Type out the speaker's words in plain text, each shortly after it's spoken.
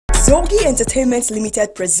Zogi Entertainment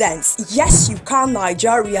Limited presents Yes You Can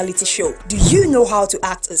Nigeria reality show. Do you know how to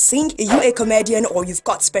act or sing? Are you a comedian or you've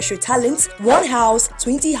got special talents? 1 house,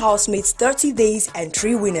 20 housemates, 30 days and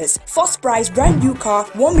 3 winners. First prize brand new car,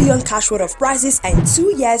 1 million cash worth of prizes and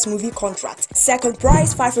 2 years movie contract. Second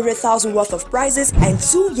prize 500,000 worth of prizes and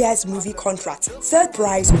 2 years movie contract. Third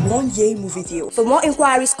prize 1 year movie deal. For more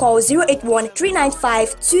inquiries call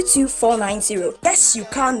 081-395-22490. Yes You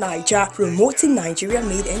Can Nigeria, promoting Nigeria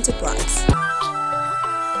made enterprise.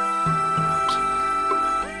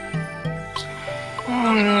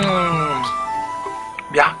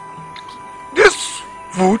 Yeah, this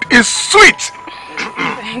food is sweet.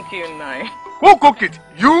 Thank you, Nai. Who cooked it?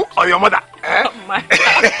 You or your mother? Eh? My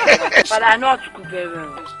but I know how to cook very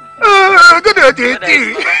well. I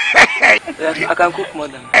can cook more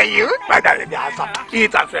than and you?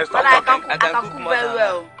 Eat and first stop talking. I can cook very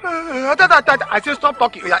well. I say stop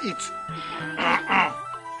talking. Yeah, eat.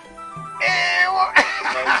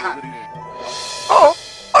 Oh,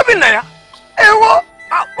 Obinna.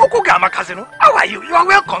 How are you? You are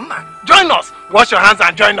welcome, man. Join us. Wash your hands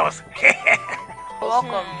and join us.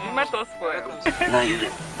 Welcome. You met us for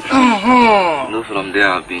No, from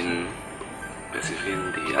there I've been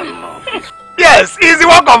perceiving the aroma of this. Yes, it's the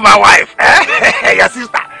work of my wife. Your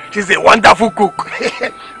sister. She's a wonderful cook.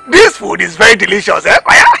 This food is very delicious.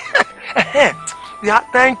 Yeah,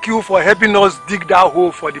 thank you for helping us dig that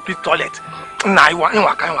hole for the pit toilet. Father,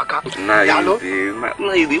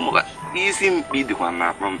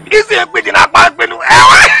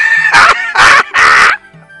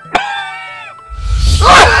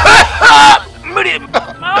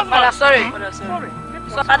 sorry. Father,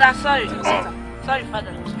 sorry. Sorry,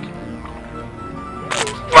 Father.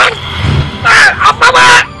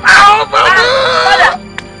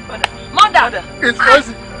 Mother. It's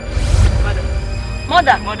crazy.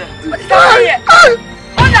 Mother. Mother.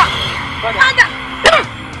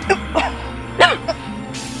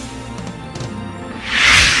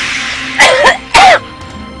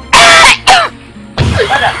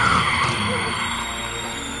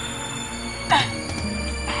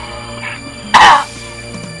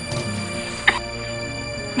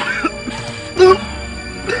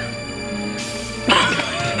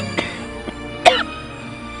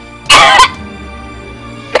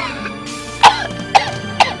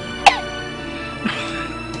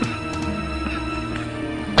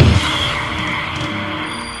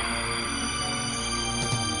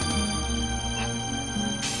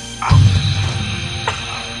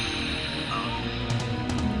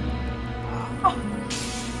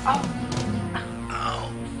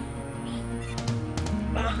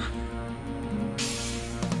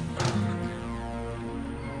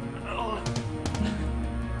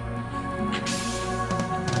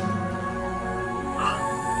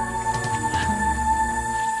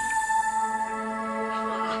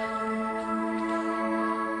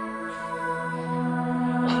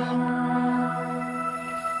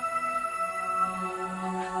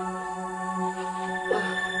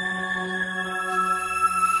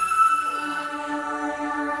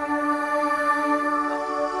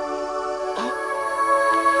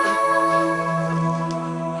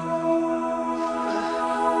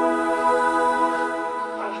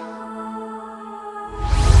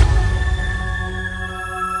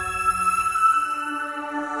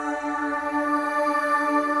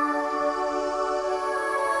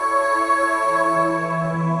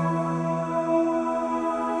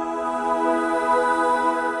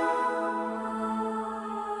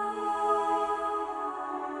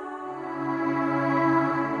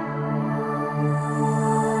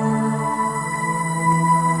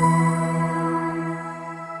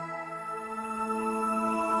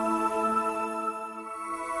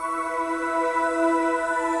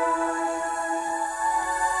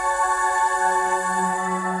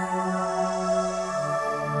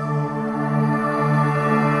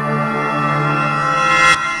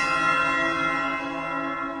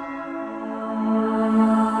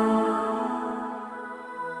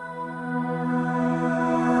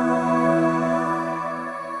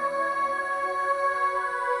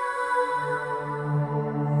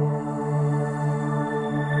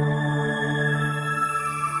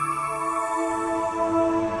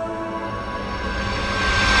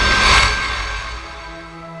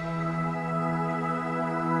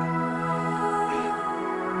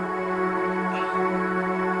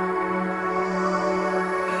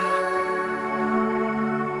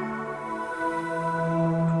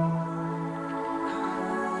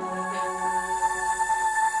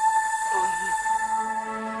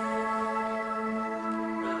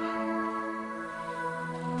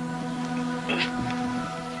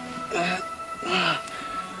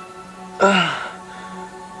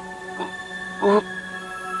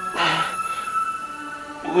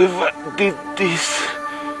 Whoever did this,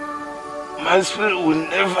 my spirit will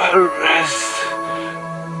never rest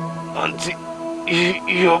until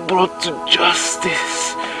you're brought to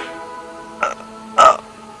justice.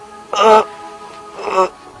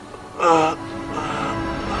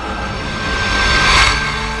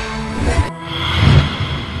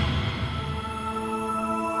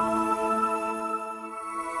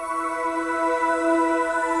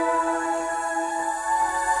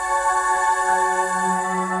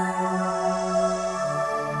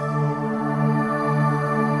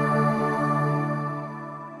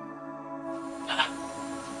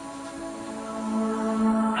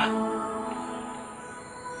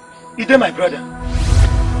 Ide, my brother.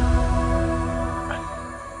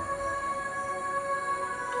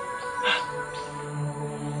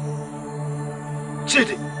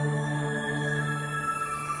 Chidi.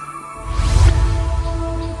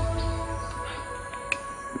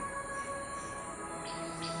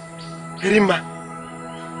 Herima.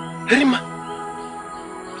 Herima.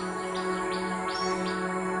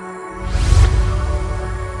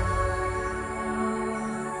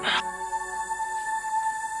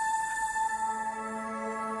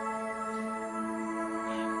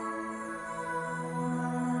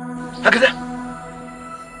 Agada.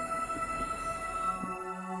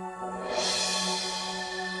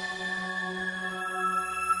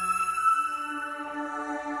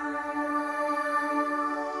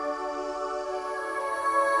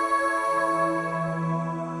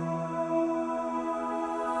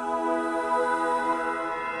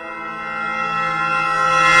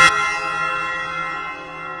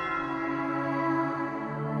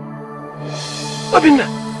 Obinna.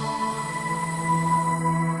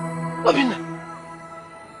 Obinna.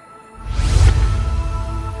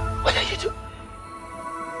 What are you doing?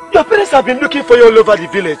 Your parents have been looking for you all over the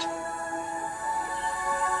village.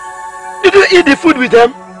 Did you eat the food with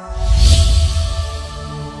them?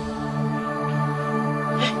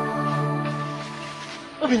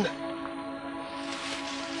 Obinna.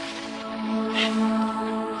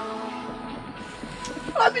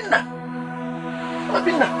 Obinna.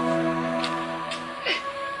 Obinna.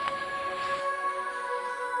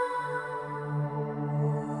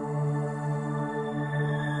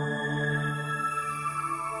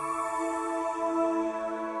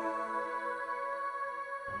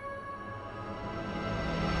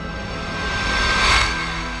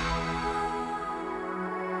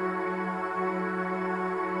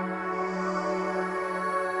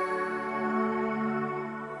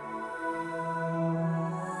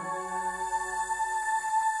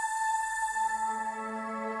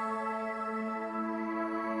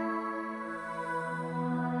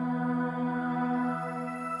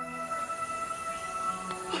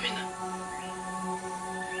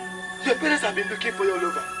 Your parents have been looking for you all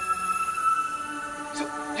over. So,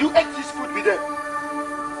 you ate this food with them?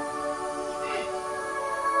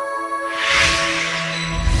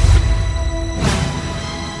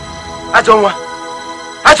 Ajonwa!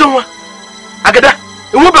 Ajonwa! Agada!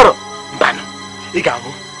 Iwubero! Mbano!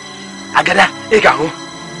 Igamu! Agada! Igamu!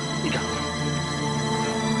 Igamu!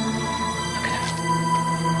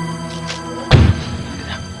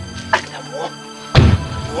 Agada! Agada! Wo!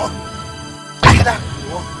 Wo! Agada!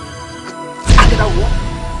 Wo! Agada! Wo!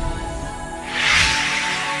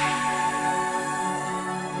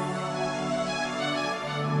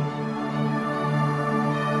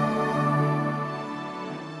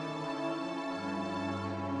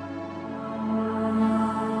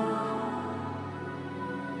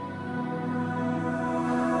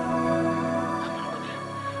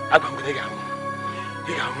 Agbangu ne gamu.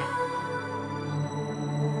 Igamu.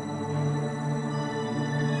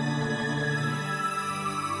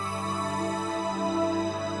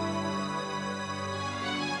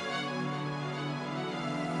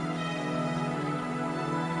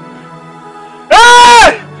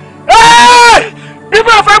 Hey! Hey!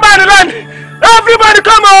 People of land! Everybody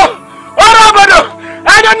come on!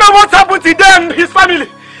 I don't know what's happened to them, his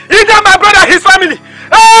family. Either my brother, his family.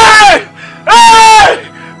 Hey! Hey!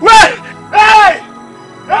 Wait! Hey!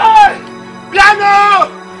 Hey! Piano!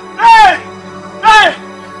 Hey! Hey!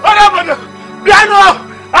 Piano!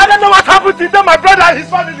 I don't know what happened to them, my brother and his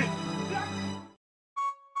family.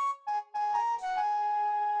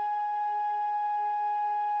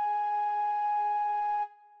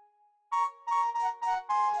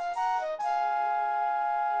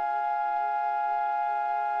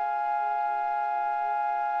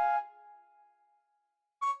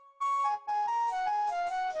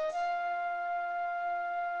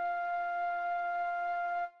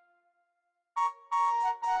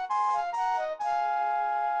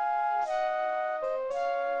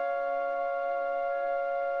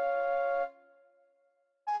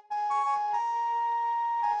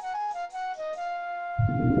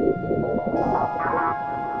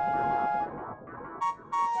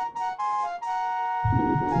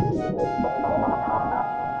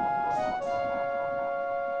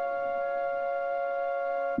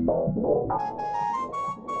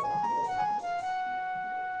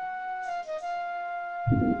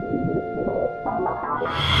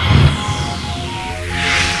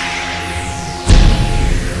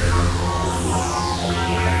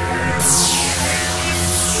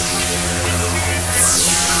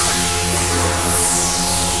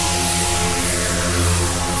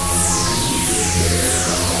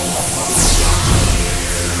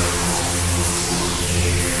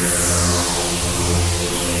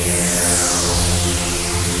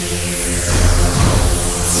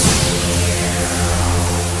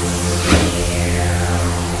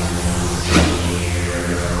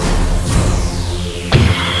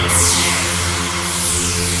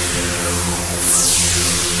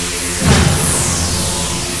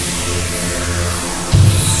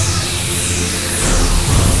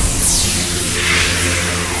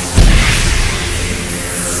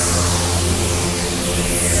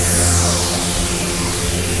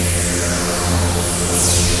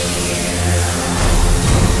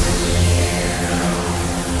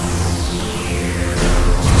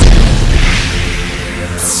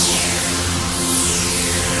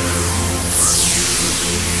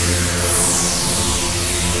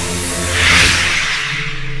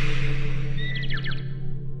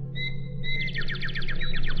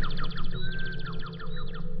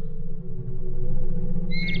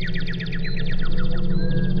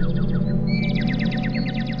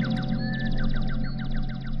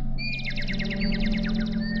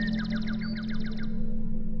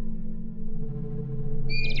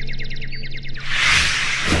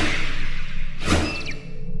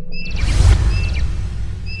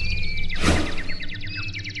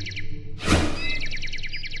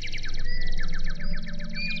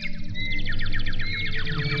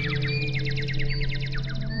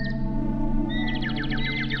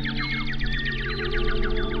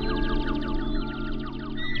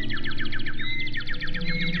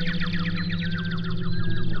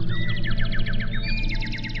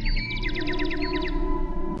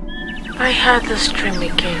 I had this dream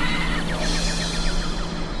again.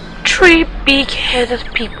 3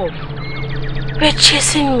 big-headed people were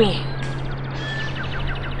chasing me.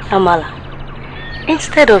 Amala,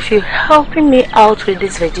 instead of you helping me out with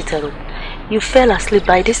this vegetable, you fell asleep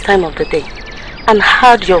by this time of the day and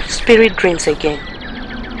had your spirit dreams again.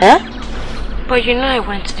 Huh? But you know I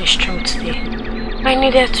went to the stream today. I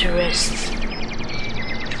needed to rest.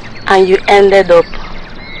 And you ended up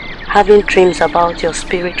having dreams about your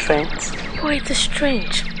spirit friends? Boy, it is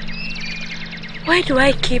strange. Why do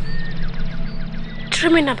I keep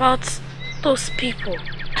dreaming about those people?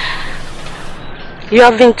 You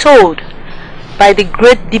have been told by the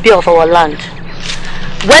great Dibi of our land,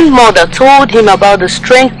 when Mother told him about the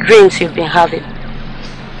strange dreams you've been having,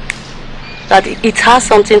 that it has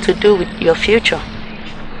something to do with your future.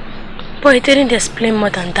 But he didn't explain more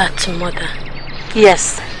than that to Mother.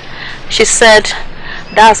 Yes, she said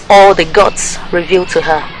that's all the gods revealed to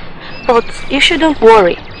her. But you shouldn't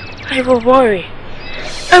worry. I will worry.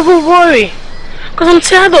 I will worry. Because I'm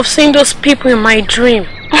tired of seeing those people in my dream.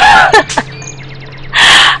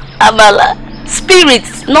 Amala,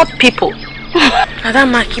 spirits, not people.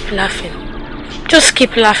 Adama, keep laughing. Just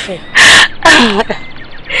keep laughing.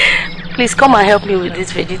 Please come and help me with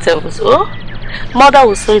these vegetables. Oh, Mother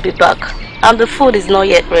will soon be back and the food is not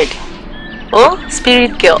yet ready. Oh,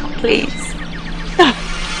 spirit girl, please.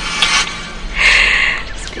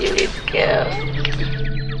 Spirit girl.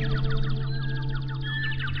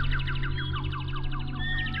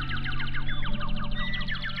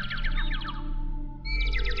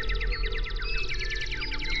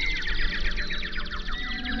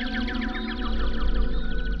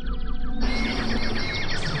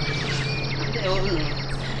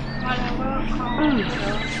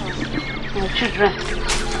 My children,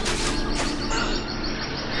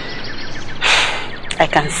 I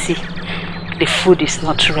can see the food is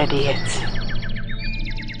not ready yet.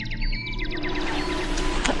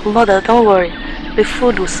 Mother, don't worry. The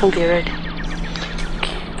food will soon be ready.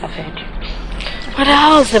 Okay, I've heard you. But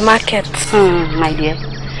how's the market? My dear,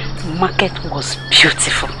 the market was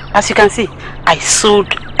beautiful. As you can see, I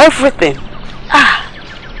sold everything.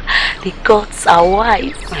 The gods are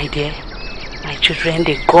wise. My dear, my children,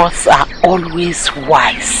 the gods are always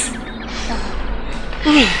wise.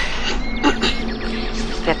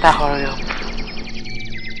 Better hurry up.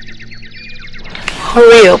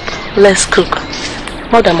 Hurry up, let's cook.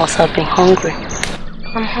 Mother must have been hungry.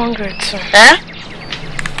 I'm hungry too. Eh?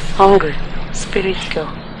 Hungry. Spirit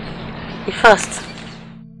girl. Be fast.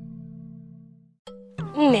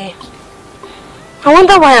 Nne, I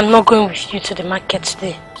wonder why I'm not going with you to the market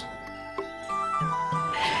today.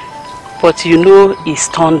 But you know it's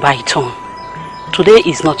turn by turn. Today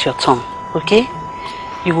is not your turn, okay?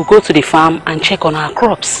 You will go to the farm and check on our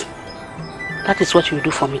crops. That is what you will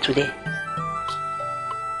do for me today.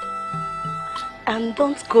 And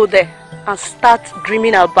don't go there and start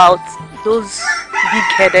dreaming about those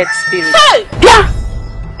big-headed spirits. Hey! Yeah!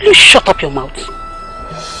 Please shut up your mouth.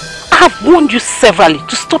 I have warned you severally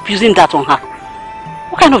to stop using that on her.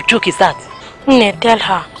 What kind of joke is that? Ne, tell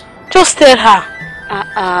her. Just tell her.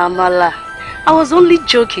 Mala. I was only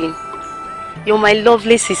joking. You're my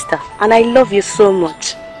lovely sister and I love you so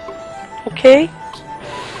much. Okay?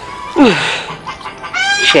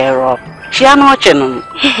 Cheer up.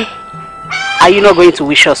 Are you not going to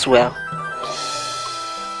wish us well?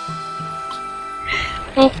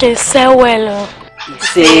 Okay, say well.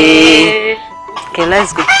 Say. Okay,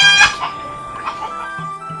 let's go.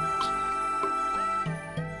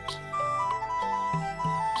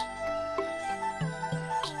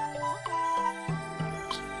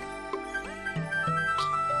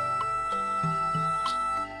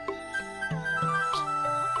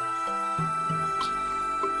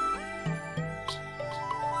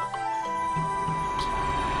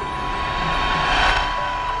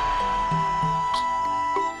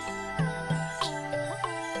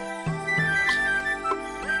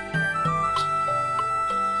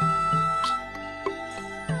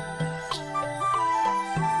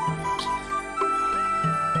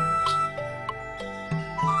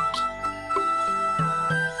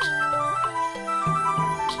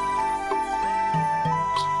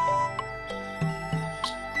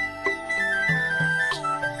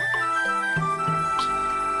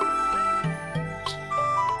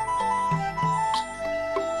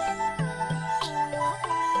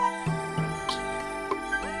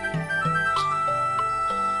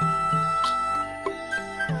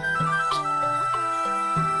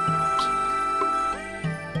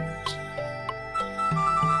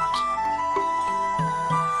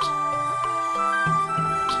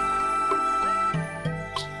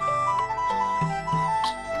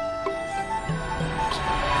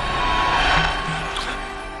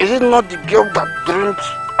 Is it not the girl that dreams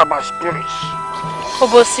about spirits?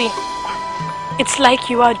 Obosi, it's like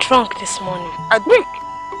you are drunk this morning. I drink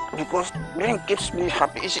because drink keeps me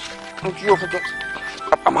happy. Is it? Don't you forget?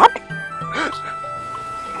 I'm happy.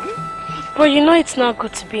 But you know it's not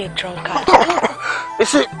good to be a drunkard. You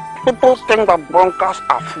see, people think that drunkards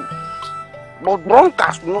are fools. But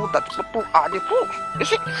drunkards know that people are the fools. You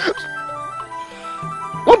see,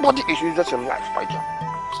 nobody is useless in life, my job.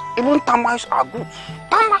 Even termites are good.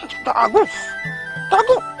 Termites are good. They are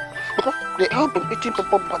good. Because they help in eating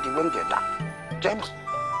people's body when they die.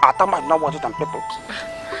 Are termites not worse than people?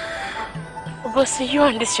 But see, you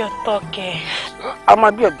and this your talk, eh? I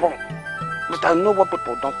might be a drunk, but I know what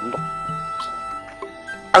people don't know.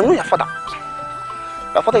 I know your father.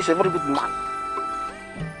 Your father is a very good man.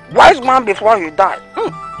 Wise man before he died.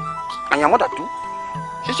 And your mother too.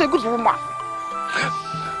 She's a good woman.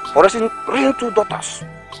 For raising 2 daughters.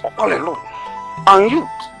 All alone. And you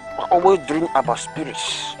always dream about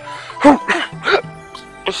spirits.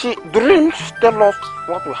 You see, dreams tell us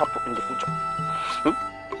what will happen in the future.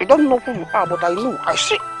 You don't know who you are, but I know, I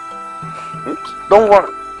see. Don't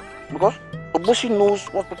worry, because Obosi knows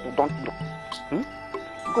what people don't know.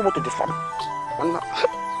 Go to the farm.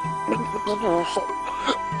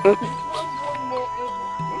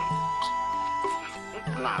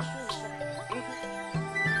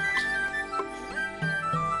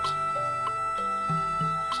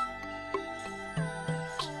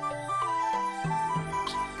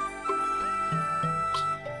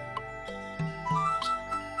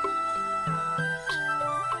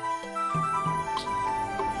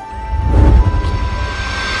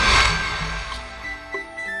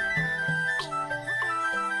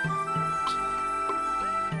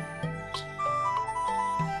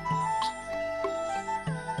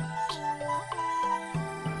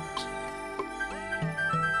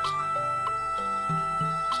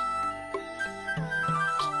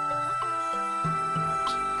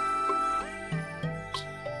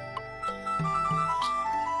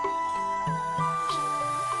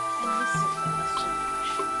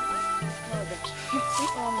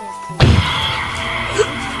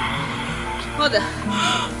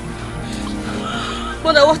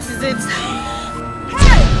 Mother, what is it?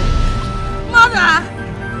 Hey! Mother!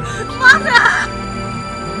 Mother!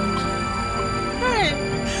 Hey!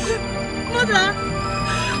 Mother!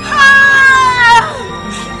 Hey!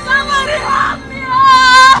 Somebody help me!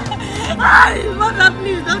 Hey! Mother,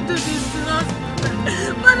 please don't do this to us.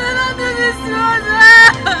 Mother, don't do this to us.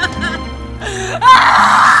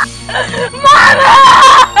 Mother!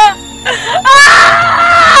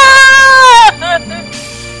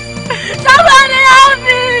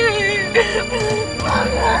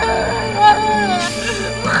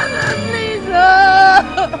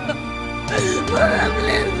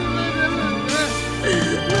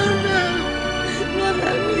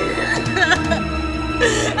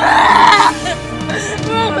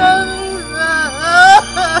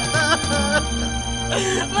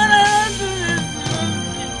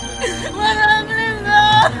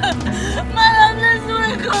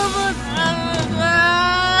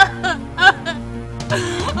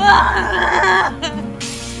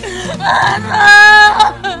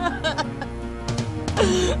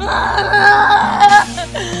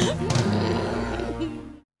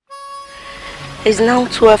 It's now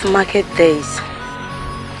 12 market days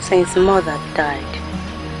since mother died.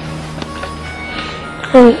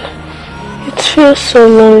 And it feels so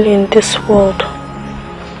lonely in this world.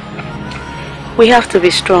 We have to be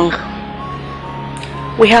strong.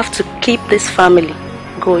 We have to keep this family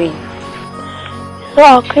going. So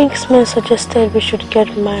our kingsman suggested we should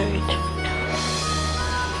get married.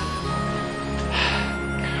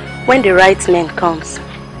 When the right man comes,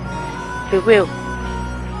 we will.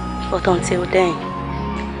 But until then,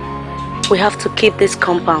 we have to keep this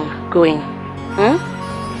compound going.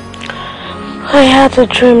 I had a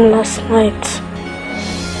dream last night.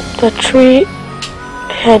 The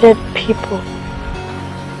three-headed people.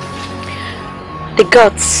 The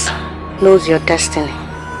gods knows your destiny.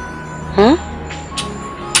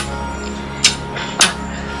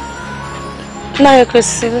 Now you can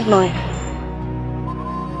see the noise.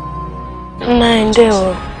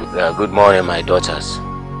 Good morning, my daughters.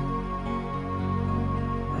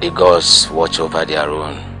 The gods watch over their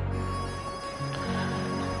own.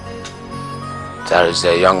 There is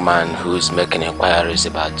a young man who is making inquiries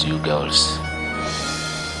about you girls.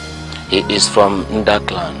 He is from Nda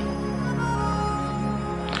clan.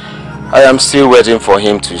 I am still waiting for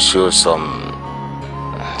him to show some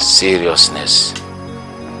seriousness.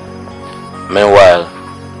 Meanwhile,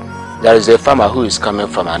 there is a farmer who is coming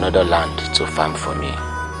from another land to farm for me.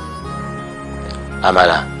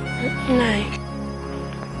 Amala. No.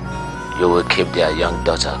 You will keep their young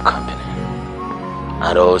daughter company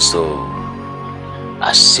and also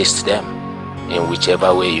assist them in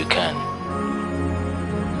whichever way you can.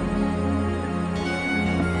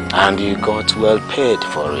 And you got well paid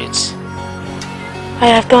for it. I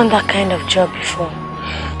have done that kind of job before.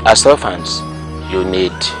 As orphans, you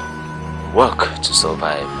need work to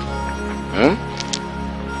survive.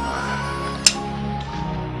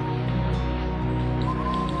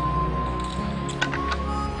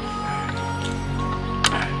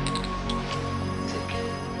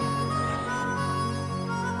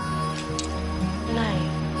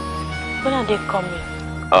 When are they coming?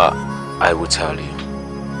 I will tell you.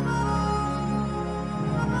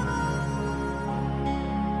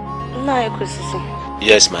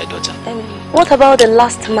 Yes, my daughter. What about the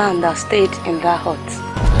last man that stayed in that hut?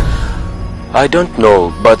 I don't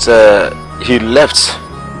know, but he left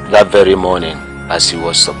that very morning as he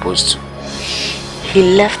was supposed to.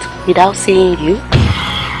 He left without seeing you?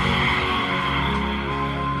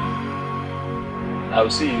 I'll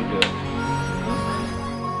see you there.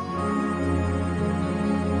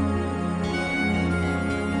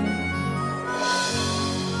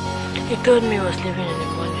 He told me he was leaving in the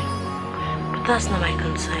morning, but that's not my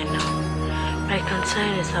concern now. My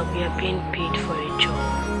concern is that we are being paid for a job.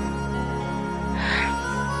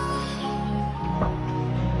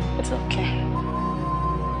 It's okay.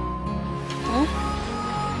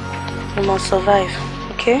 You must survive,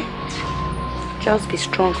 okay? Just be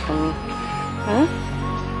strong for me.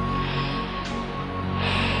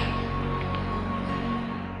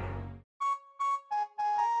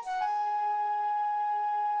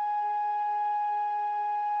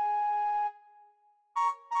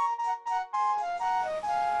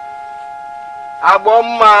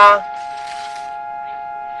 Abomma.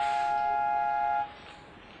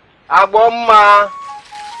 Abomma.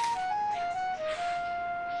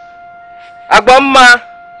 Abomma.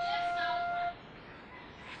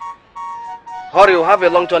 Hurry, you have a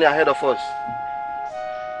long journey ahead of us.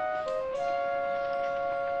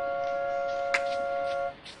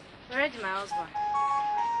 Where is my husband?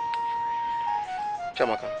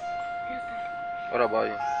 Chamaka. What about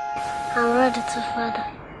you? I'm ready to father.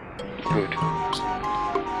 Good.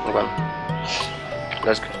 Okay.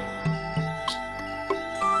 Let's go.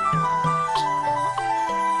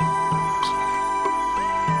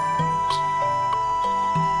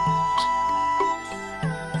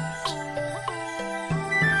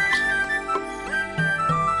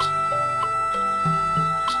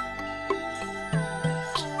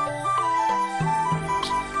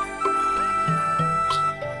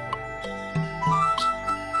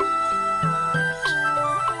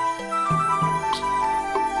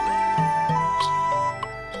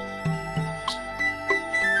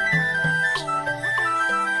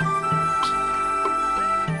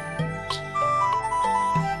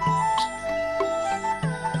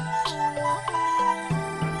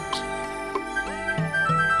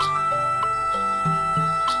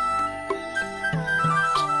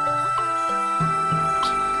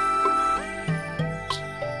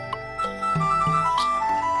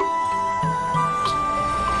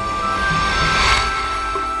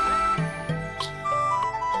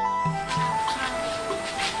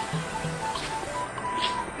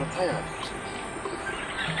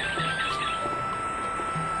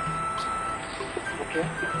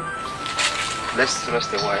 Let's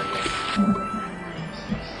rest a while.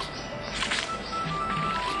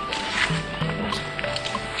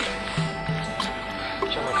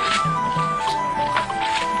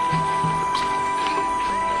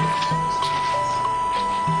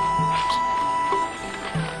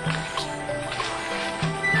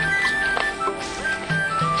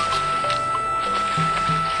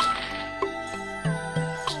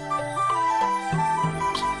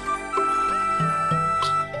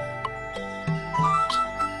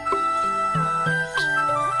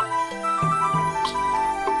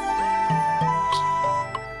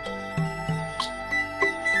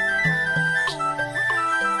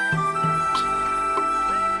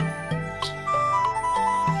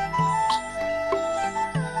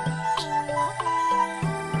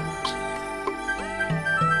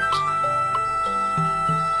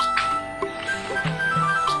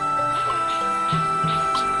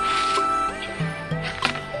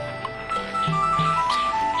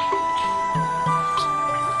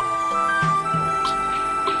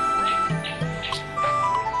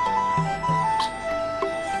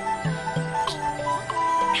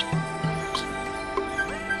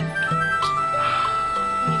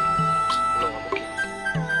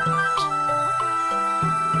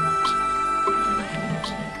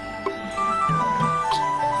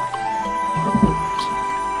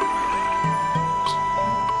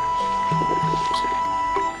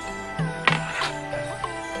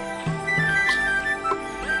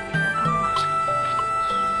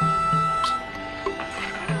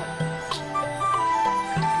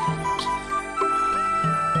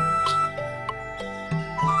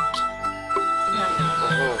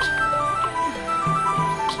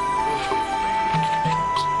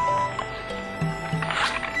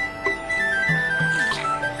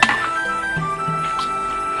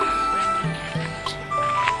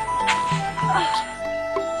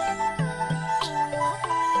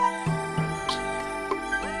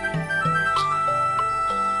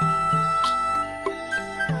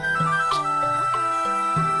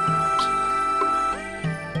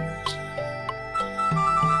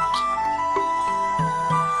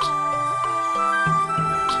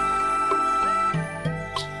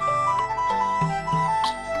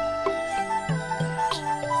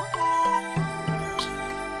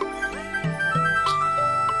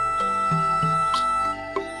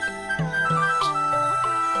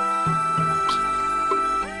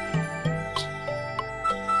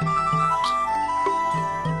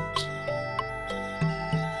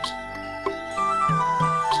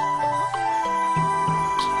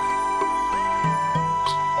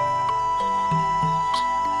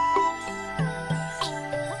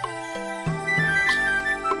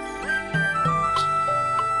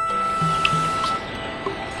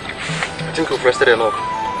 I think we've rested enough.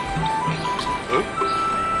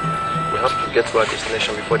 We have to get to our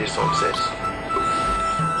destination before the sun sets.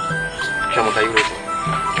 Shaman, are you ready?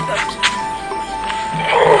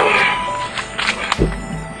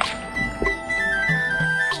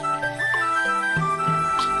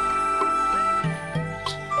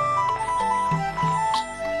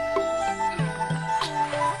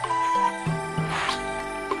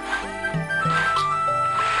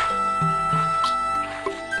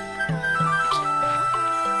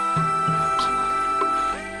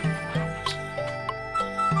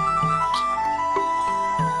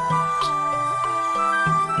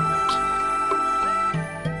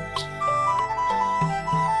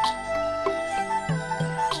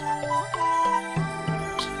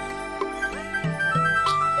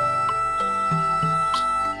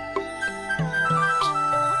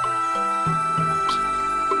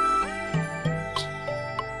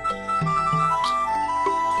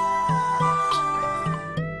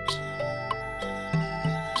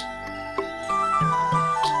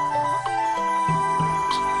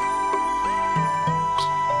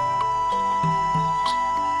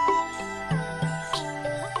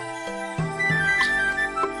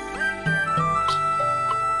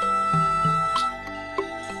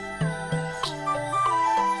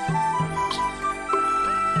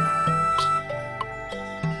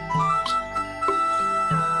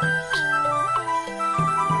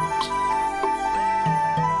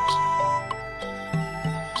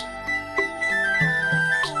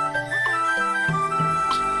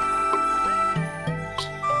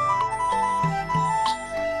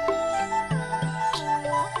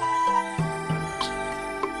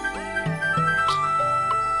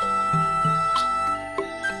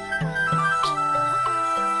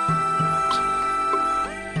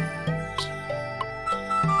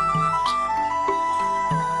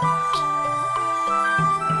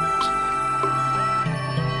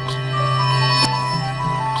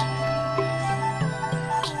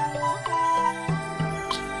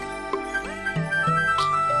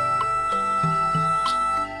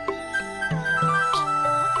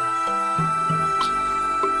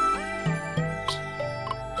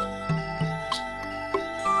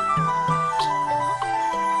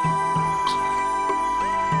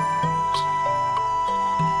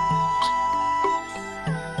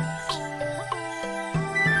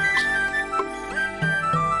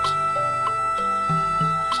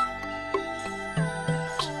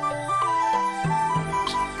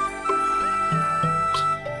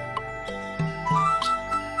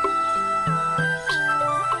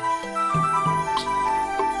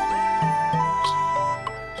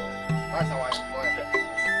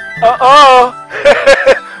 What?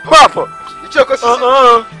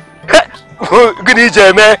 Good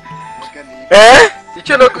evening, man. Eh?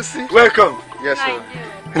 Welcome. Yes, sir.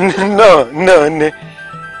 No.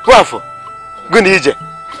 What? Good evening.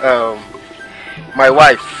 My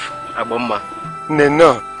wife, Obinna.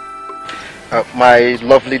 No. My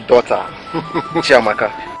lovely daughter,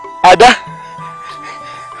 Chiamaka. Ada,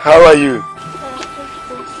 how are you?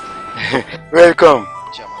 Welcome.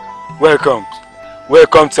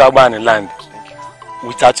 Welcome to Bonn land.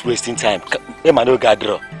 Without wasting time,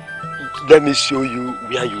 let me show you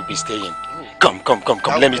where you'll be staying. Come.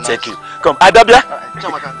 Let me take you. Come, Ada.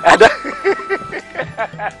 Ada.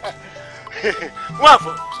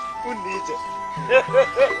 Wafo, who needs it?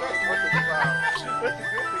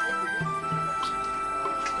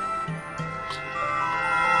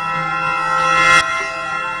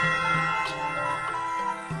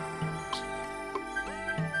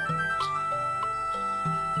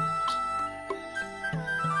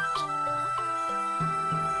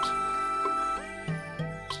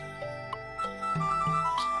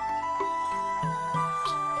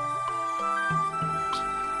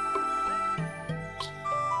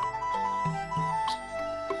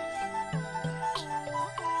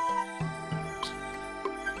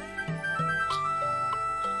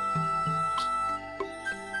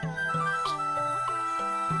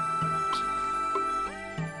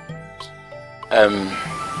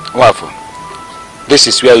 Wafo, this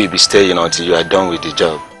is where you'll be staying until you are done with the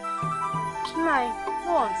job. No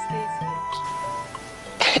one stays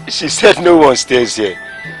here. She said no one stays here.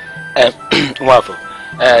 Wafo,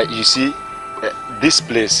 you see, this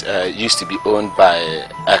place used to be owned by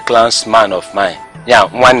a clansman of mine. Yeah,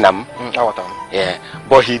 Wanam. Yeah,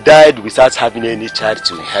 but he died without having any child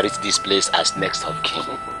to inherit this place as next of kin.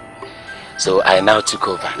 So I now took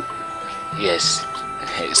over. Yes.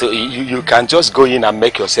 So you can just go in and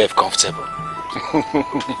make yourself comfortable.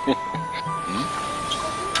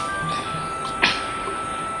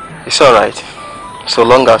 It's alright. So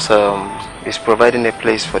long as it's providing a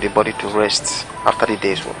place for the body to rest after the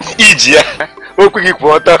day's work.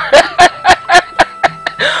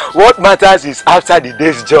 What matters is after the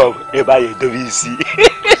day's job,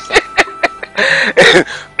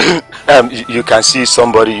 you can see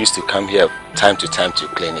somebody used to come here time to time to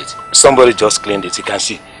clean it. Somebody just cleaned it. You can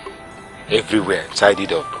see everywhere,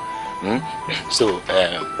 tidied up. So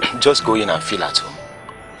just go in and feel at home.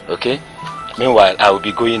 Okay? Meanwhile, I will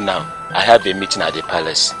be going now. I have a meeting at the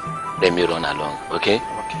palace. Let me run along. Okay?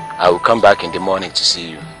 Okay. I will come back in the morning to see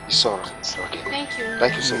you. It's alright. Okay. Thank you.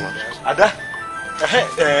 Thank you so much. Ada,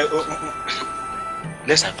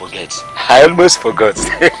 lest I forget. I almost forgot.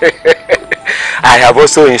 I have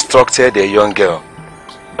also instructed a young girl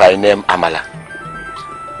by name Amala.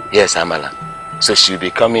 Yes, Amala. So she will be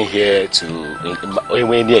coming here to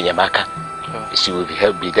Yamaka. She will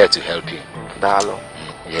be there to help you. Dalo.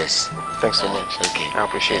 Yes. Thanks so much. Okay. I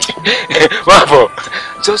appreciate it. Wafo,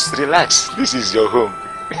 just relax. This is your home.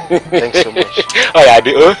 Thanks so much. Oh yeah,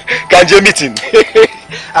 can you meeting?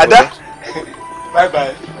 Ada,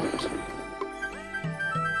 bye.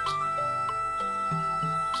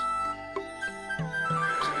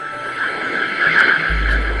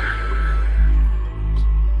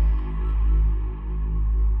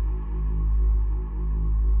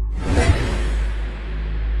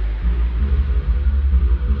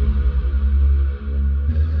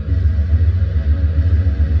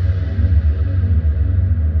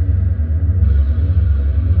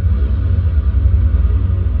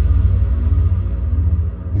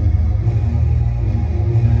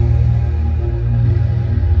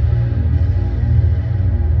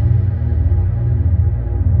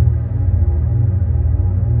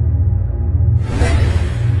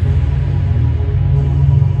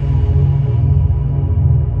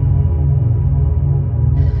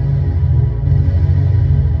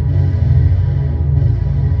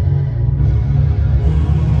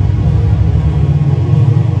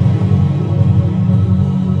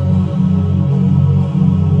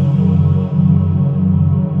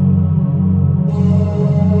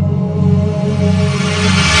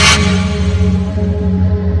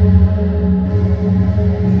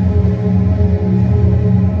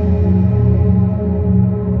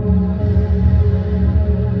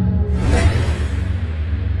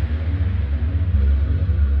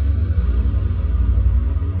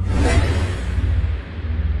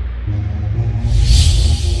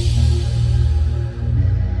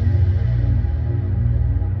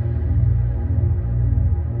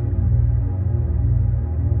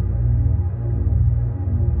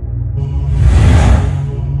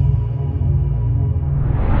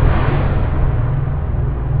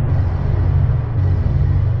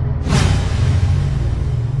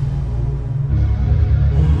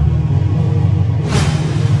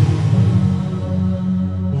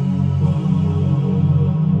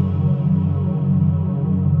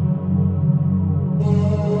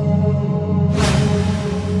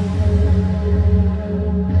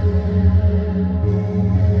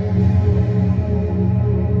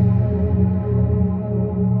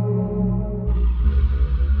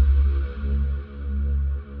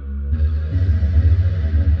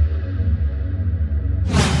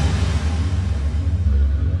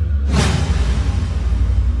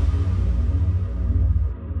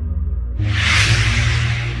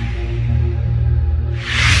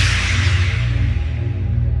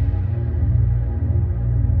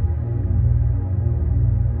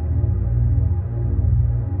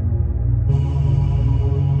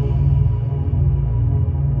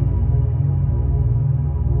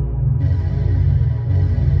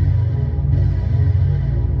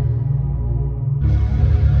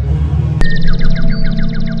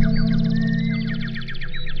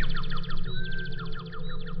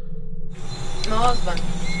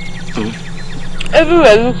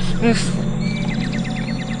 Everywhere looks peaceful.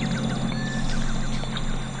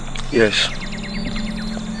 Yes.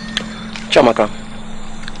 Chamaka.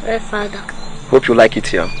 Yes, Father. Hope you like it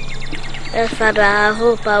here. Yes, Father. I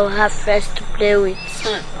hope I will have friends to play with.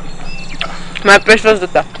 My precious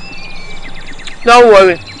daughter. Don't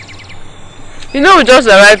worry. You know we just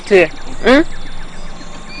arrived here.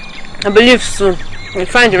 I believe soon we'll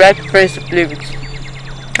find the right friends to play with.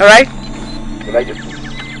 Alright? You like it?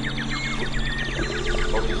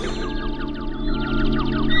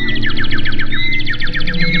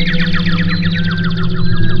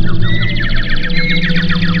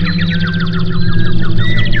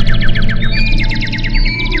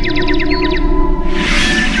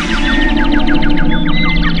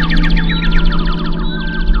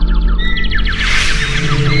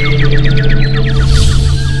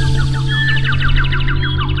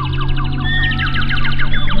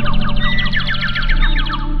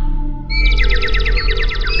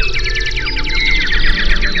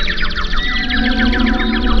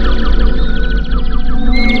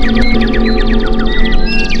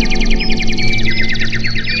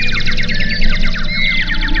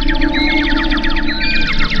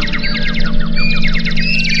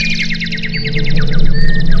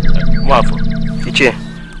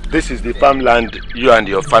 This is the farmland you and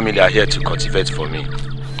your family are here to cultivate for me.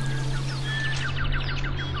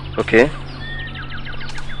 Okay.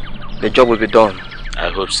 The job will be done. I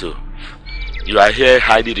hope so. You are here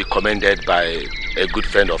highly recommended by a good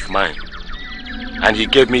friend of mine. And he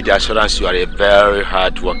gave me the assurance you are a very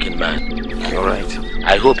hard-working man. You're right.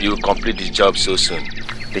 I hope you will complete the job so soon.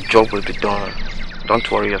 The job will be done.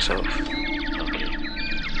 Don't worry yourself. Okay.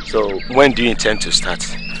 So, when do you intend to start?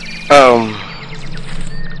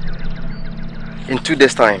 In 2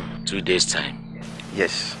 days' time. 2 days' time?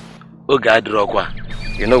 Yes. Oh God, Rogwa.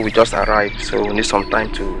 You know we just arrived, so we need some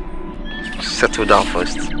time to settle down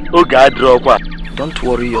first. Oh God, Rogwa. Don't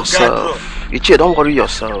worry yourself. Ichie, don't worry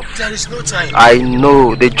yourself. There is no time. I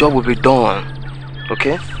know, the job will be done.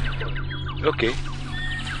 Okay? Okay.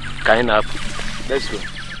 Kind up. Let's go.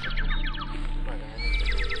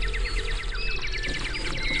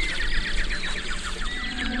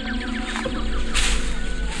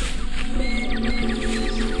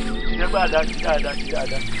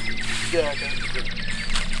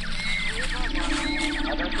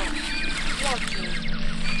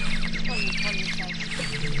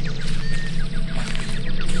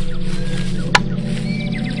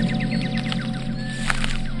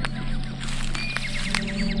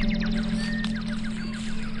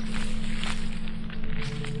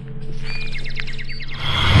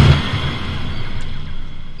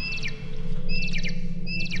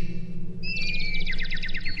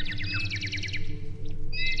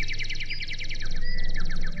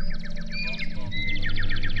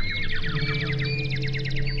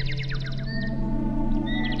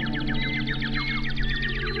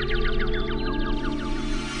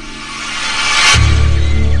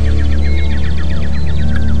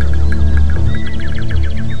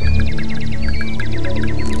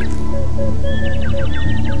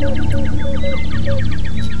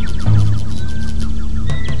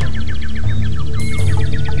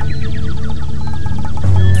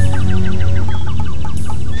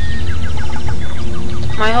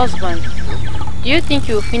 My husband, do you think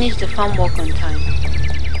you will finish the farm work on time?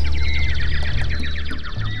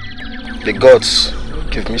 The gods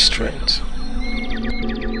give me strength.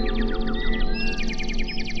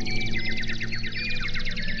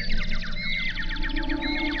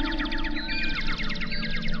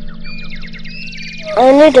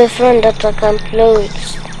 I need a friend that I can play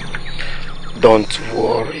with. Don't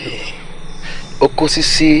worry.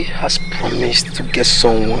 Okosisi has promised to get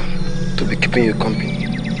someone to be keeping you company.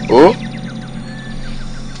 Oh?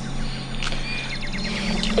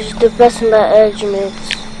 It's the person that urged me.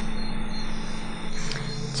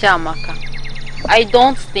 Chiamaka, I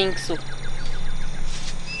don't think so.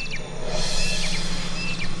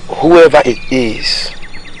 Whoever it is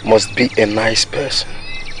must be a nice person.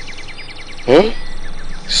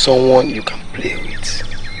 Someone you can play with.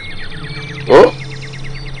 Oh?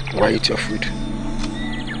 Why eat your food?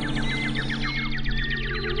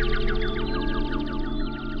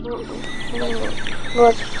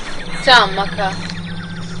 But Chiamaka,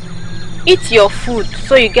 eat your food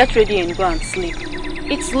so you get ready and go and sleep.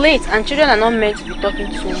 It's late and children are not meant to be talking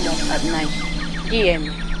too much at night. Do you hear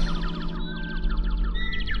me?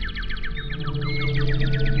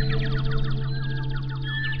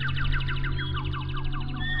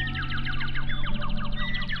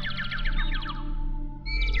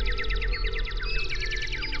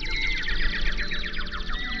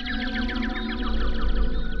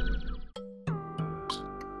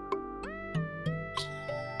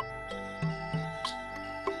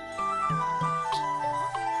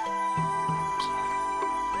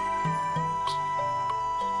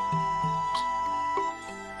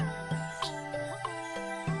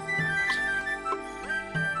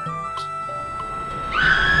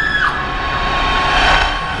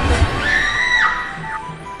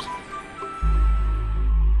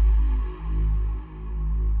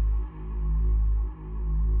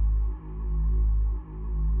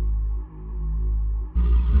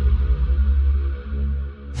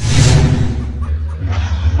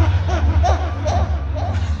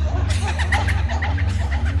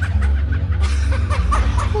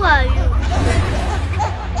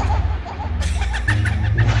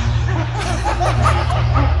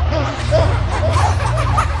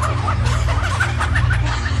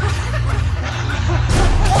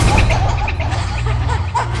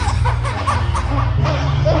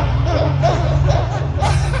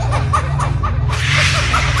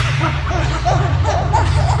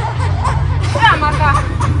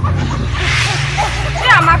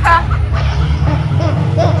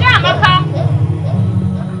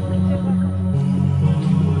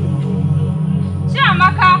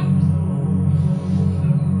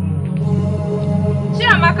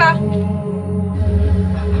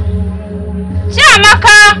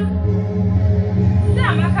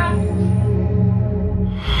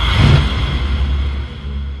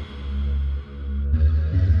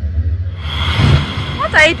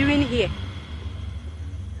 What are you doing here?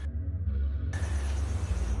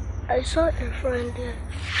 I saw a friend there.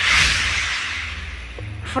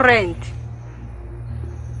 Friend?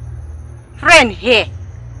 Friend here?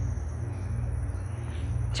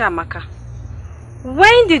 Chiamaka,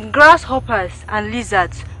 when did grasshoppers and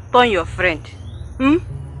lizards turn your friend?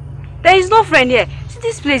 There is no friend here. See,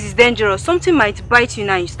 this place is dangerous. Something might bite you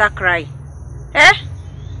now and you start crying. Eh?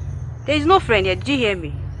 There is no friend here. Did you hear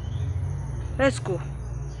me? Let's go.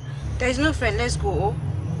 There is no friend. Let's go.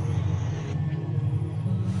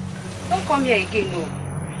 Don't come here again, no.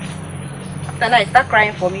 After that, start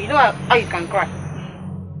crying for me. You know how you can cry.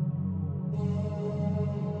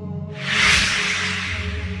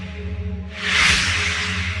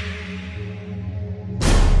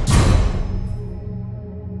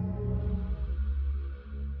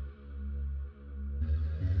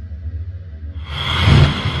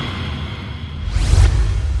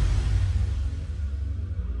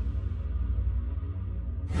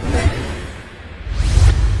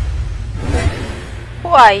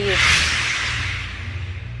 Who are you?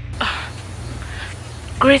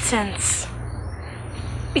 Greetings.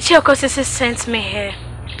 Ichiokosisi sent me here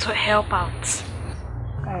to help out.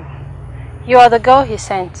 Oh. You are the girl he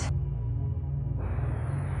sent.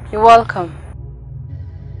 You're welcome.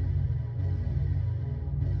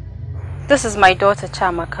 This is my daughter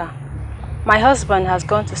Chiamaka. My husband has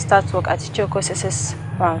gone to start work at Ichiokosisi's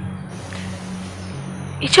farm.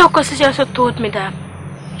 Ichiokosisi also told me that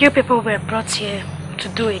you people were brought here to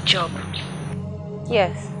do a job.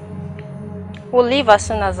 Yes. We'll leave as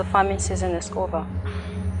soon as the farming season is over.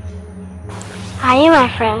 Are you my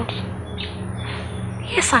friend?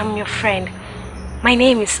 Yes, I'm your friend. My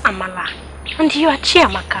name is Amala. And you are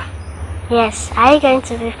Chiamaka. Yes. Are you going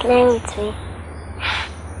to be playing with me?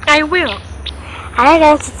 I will. Are you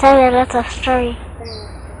going to tell me a lot of stories?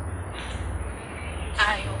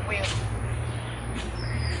 I will.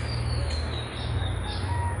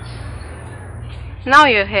 Now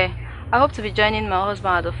you're here. I hope to be joining my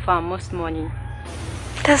husband at the farm most morning.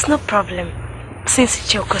 There's no problem, since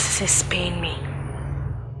Ichiokosisi is paying me.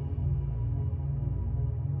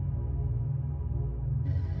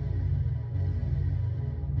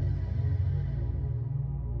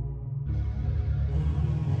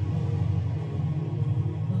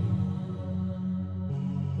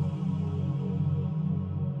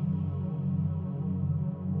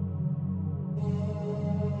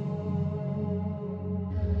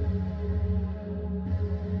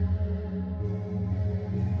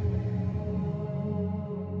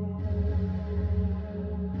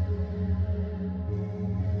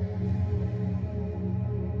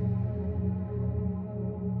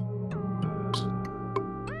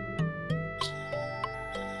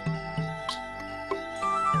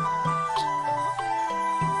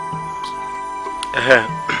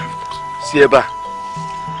 See Eba,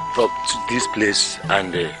 from to this place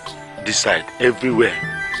and this side, everywhere.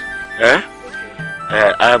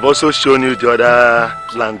 I have also shown you the other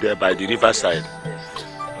land there by the riverside.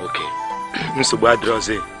 Okay.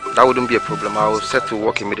 That wouldn't be a problem. I will set to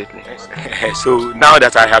work immediately. So now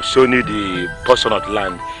that I have shown you the portion of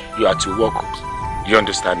land, you are to work. You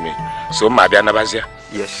understand me? So Mabia Nabazia?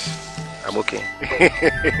 Yes, I'm okay.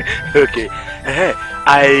 Okay.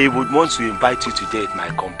 I would want to invite you today at my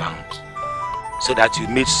compound so that you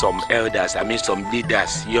meet some elders, some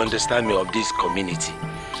leaders, you understand me, of this community.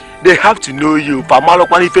 They have to know you. For them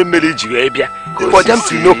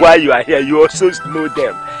to know why you are here, you also know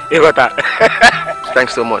them.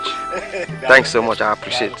 Thanks so much. Thanks so much, I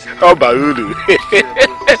appreciate it. Oh, Barulu.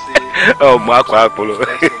 Oh, Marco Apollo.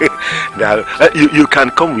 You can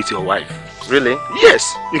come with your wife. Really?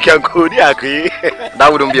 Yes, you can go there.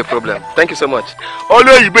 That wouldn't be a problem. Thank you so much. Oh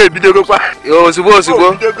no, you better go. Oh, Subo.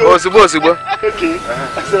 Okay.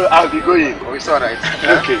 So I'll be going. Oh, it's alright.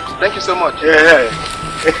 Okay. Thank you so much. Yeah.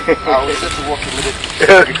 I will set to work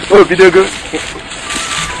immediately. Oh, video go.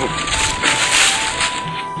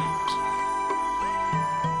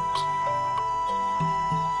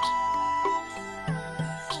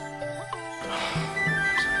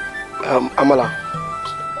 Amala,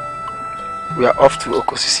 we are off to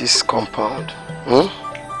Okosisi's compound.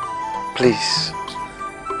 Please,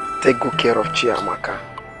 take good care of Chiamaka.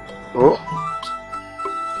 Oh?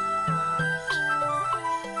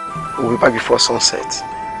 We'll be back before sunset.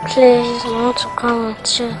 Please, I want to come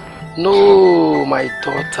with you. No, my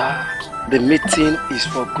daughter. The meeting is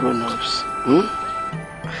for grown-ups.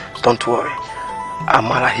 Don't worry.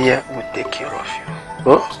 Amala here will take care of you.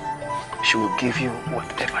 Oh? She will give you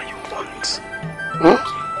whatever you want.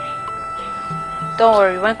 Don't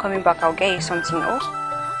worry, when coming back, I'll get you something. Oh?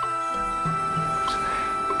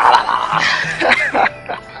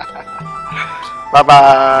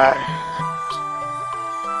 Bye-bye.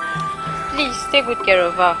 Please, take good care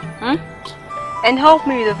of her. And help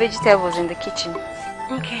me with the vegetables in the kitchen.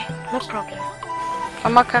 Okay, no problem.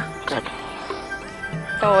 Amaka. Good.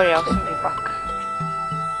 Don't worry, I'll soon be back.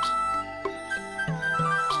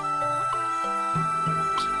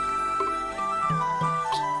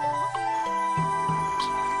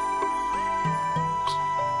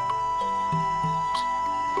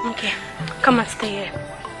 Okay, come and stay here.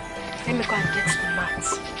 Let me go and get the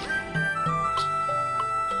mats.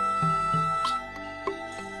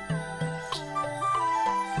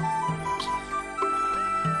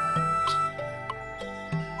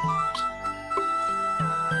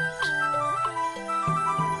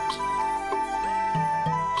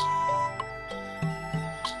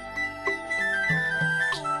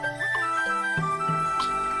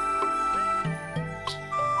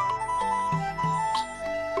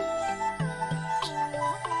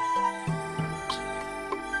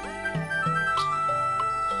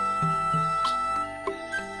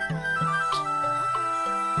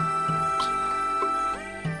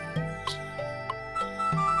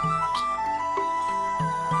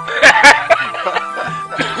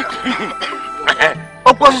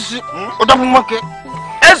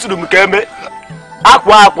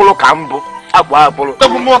 Aqua Apollo Cambo, Aqua Apollo.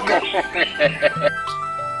 Come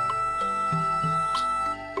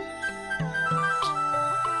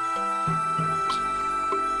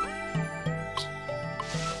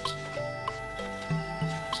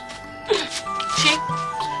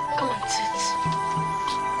and sit.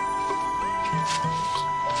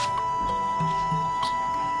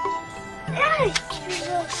 Hey,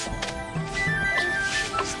 Jesus.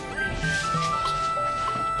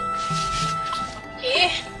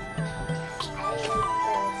 Yeah.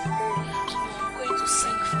 I'm going to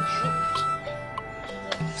sing for you.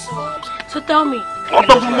 So tell me.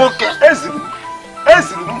 Welcome.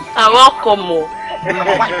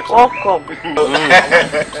 Welcome.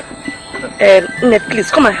 Ned, please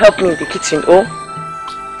come and help me in the kitchen,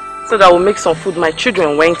 so that we'll make some food. My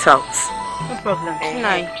children went out. No problem.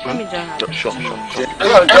 Let me join her. Sure.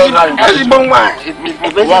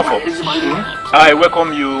 I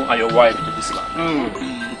welcome you and your wife to this land.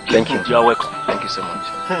 Thank you. You are welcome. Thank you so much.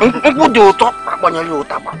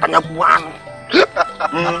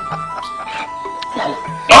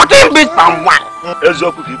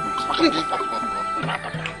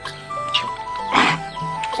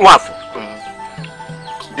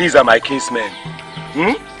 These are my kinsmen.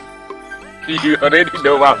 You already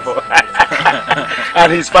know Wafo.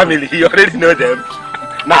 And his family, you already know them.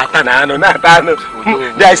 Natano.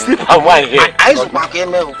 They are still palm wine here.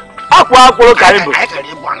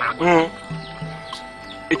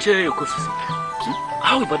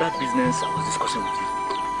 How about that business I was discussing with you?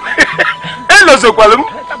 Hello, Zokwalum.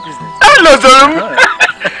 Hello, Zorum.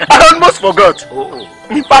 I almost forgot.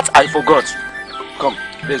 In fact, I forgot. Come,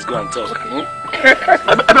 let's go and talk.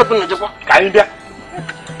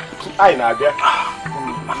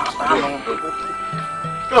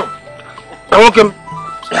 Welcome.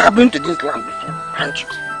 I've been to this land before, haven't you?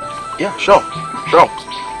 Yeah, sure.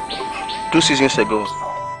 2 seasons ago.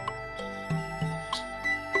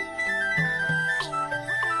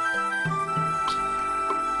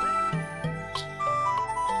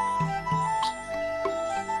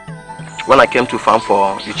 when I came to farm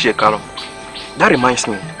for Ichie. That reminds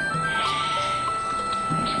me.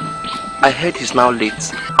 I heard he's now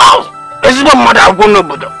late. Oh! This is my mother. I'm going to do.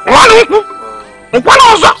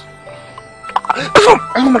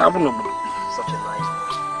 Such a nice one.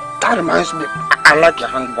 That reminds me. I like your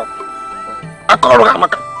handbag. I call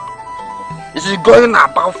Ramaka. This is going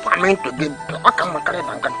about farming to get.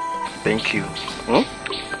 Thank you.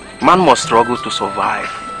 Man must struggle to survive.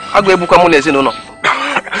 I'll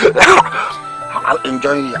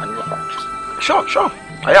enjoy you. Sure.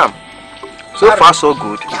 I am. So far, so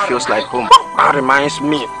good. It feels like home. That reminds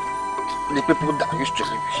me. The people that used to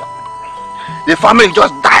live here. The family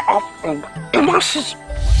just die off in one season.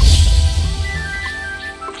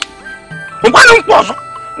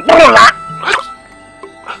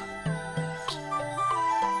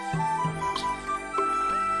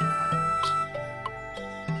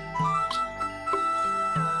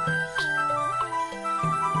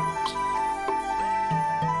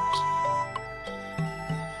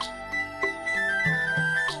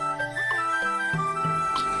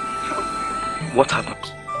 What happened?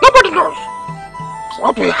 Nobody knows.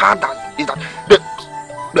 What we heard is that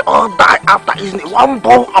they all die after eating one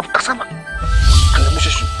bowl of cassava and the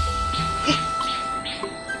musician.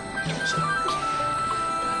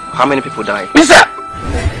 How many people died? He said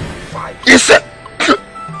 5. He said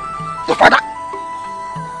the father,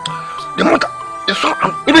 the mother, the son,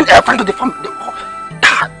 and even a friend of the family, they all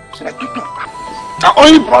died. The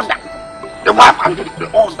only brother, the wife, and they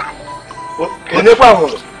all died.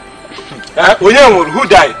 Who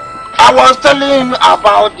died? I was telling him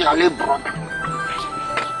about the late brother.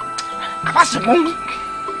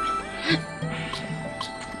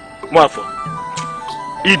 Mwafo,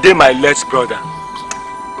 Ide, my late brother.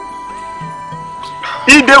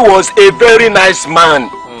 Ide was a very nice man.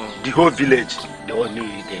 The whole village, they all knew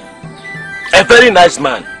Ide. A very nice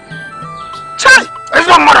man. Chai, it's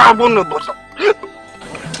not more.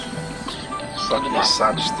 Such a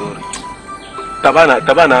sad story. Tabana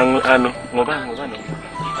anu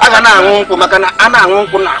Agana ngonko makana ana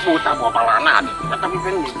ngonko na buta bobala na di kata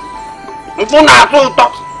mfeni nko na to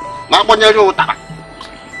ma bonye juta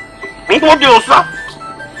nko di osa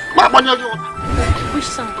ma bonye juta. Which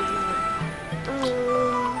song do you know?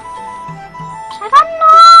 I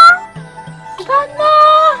don't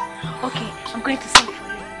know. Okay, I'm going to sing for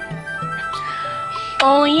you.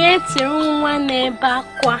 Onye tirunwa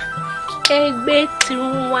nebakwa egbe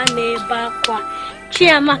tirunwa nebakwa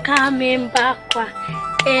Chiamaka membakwa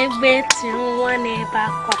egbe tirunwa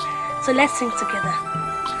nebakwa. So let's sing together.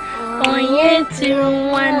 Onye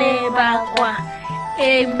tirunwa nebakwa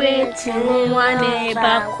egbe tirunwa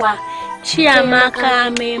nebakwa Chiamaka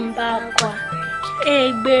membakwa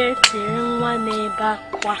egbe tirunwa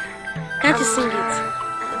nebakwa. Can't you sing it?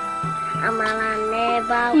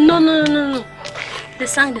 No. They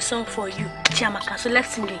sang the song for you, Chiamaka. So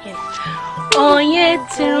let's sing again. Onye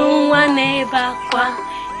tirunwa nebakwa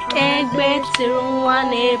egbe tirunwa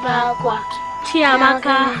nebakwa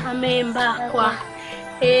Chiamaka membakwa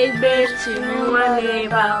egbe tirunwa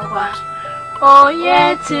nebakwa.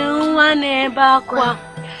 Onye tirunwa nebakwa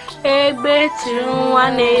egbe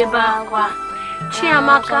tirunwa nebakwa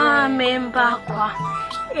Chiamaka membakwa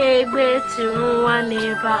egbe tirunwa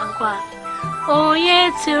nebakwa.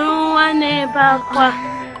 Onye tirunwa nebakwa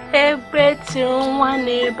egbe tirunwa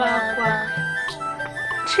nebakwa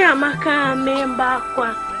Chiamaka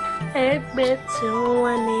membakwa egbe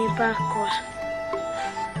tirunwa nebakwa.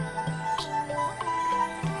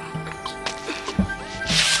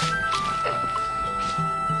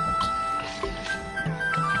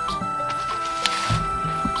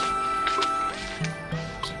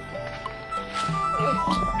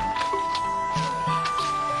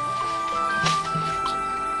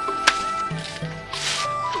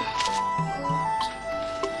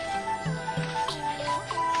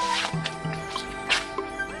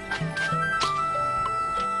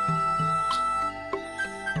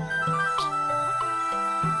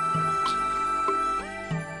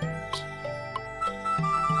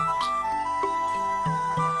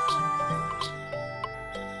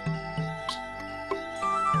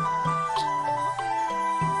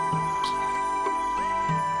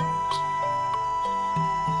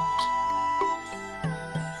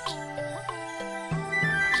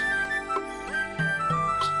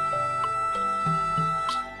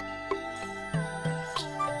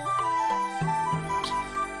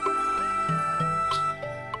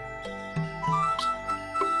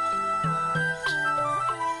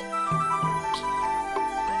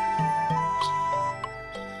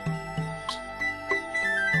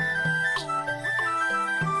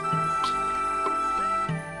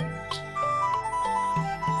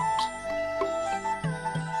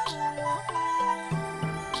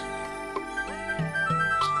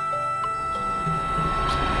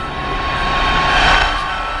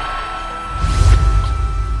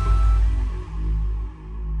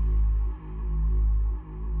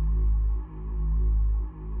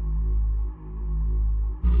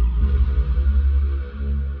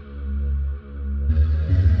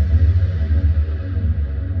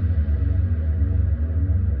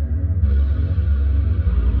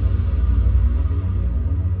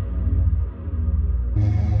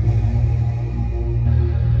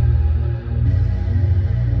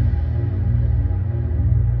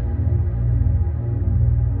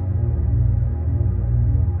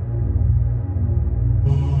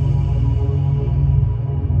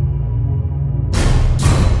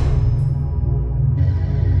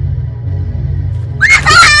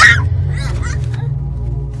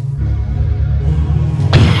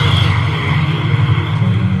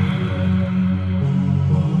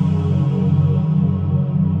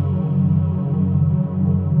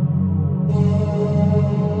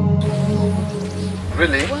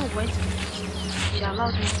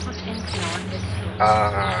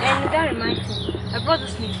 And that reminds me, I brought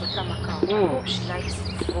this meat for Tamaka. I hope she likes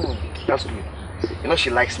it. That's good. You know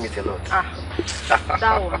she likes meat a lot.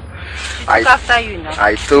 That one. She took after you now.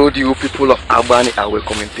 I told you people of Albany are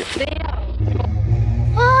welcoming people. They are.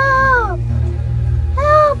 Help!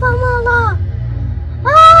 Help, Amala!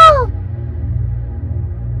 Help!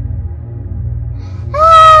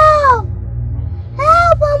 Help!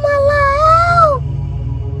 Help, Amala! Help!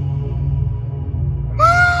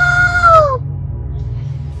 Help!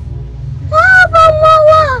 Help,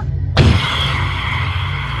 Amala!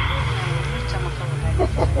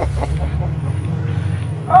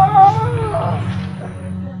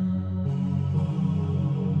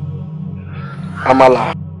 Amala.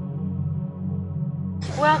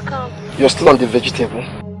 Welcome. You're still on the vegetable.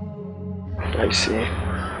 I see.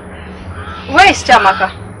 Where is Chamaka?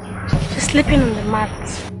 She's sleeping on the mat.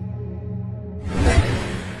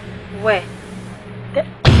 Where?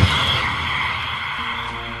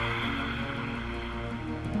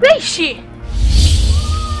 Where is she?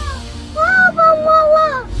 Help,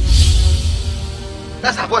 Amala!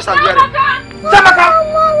 That's her voice I'm hearing. Chamaka! Chamaka!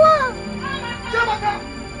 Chamaka!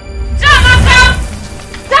 Chamaka!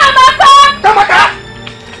 Chamaka!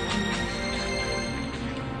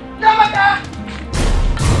 Chamaka!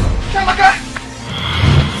 Chamaka!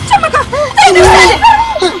 Chamaka!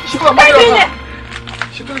 She got my daughter.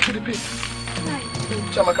 She fell into the pit.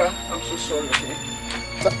 Chamaka, I'm so sorry, okay?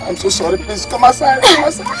 I'm so sorry, please come outside,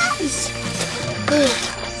 please.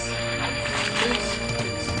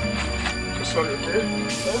 So sorry, okay?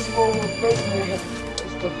 Let's go.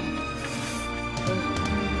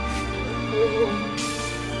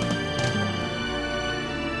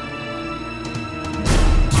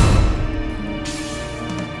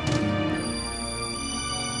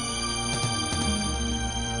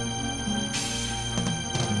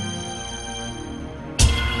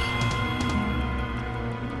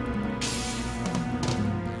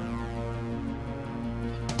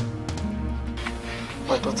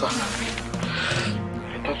 My daughter.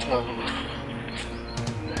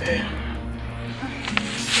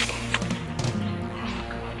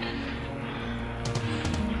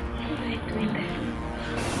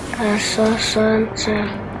 I saw something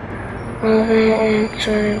moving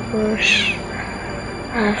into the bush.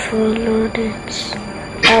 I followed it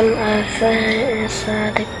and I fell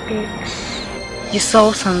inside the pit. You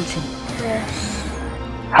saw something? Yes.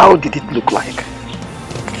 How did it look like?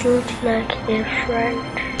 It looked like a friend.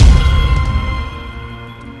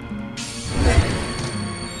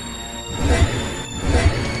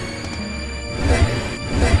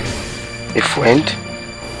 A friend?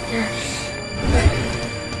 Yes.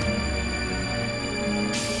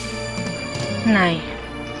 Nai,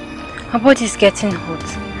 her body is getting hot.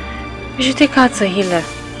 We should take her to heal her.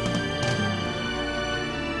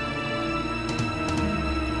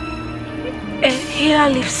 A healer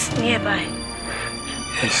lives nearby.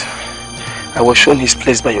 Yes. I was shown his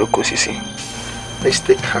place by your Kosisi. Let's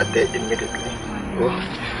take her there immediately.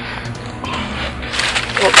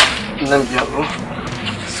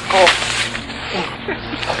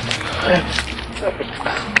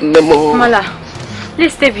 Nemo. Mala,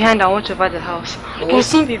 let's stay behind and watch over the house. We'll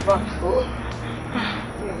soon be back.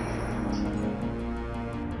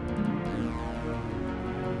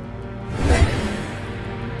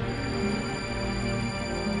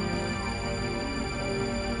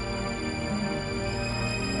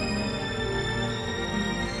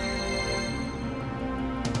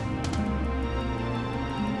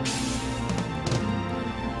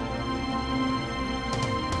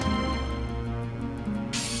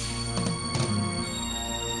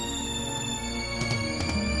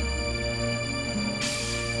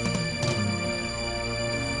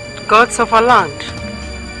 Gods of our land,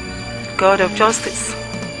 God of justice.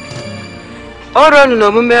 Oro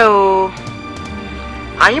no mume o.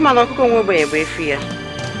 Anyị ma na ọkụkọ nwe ogbenye bụ efi ya.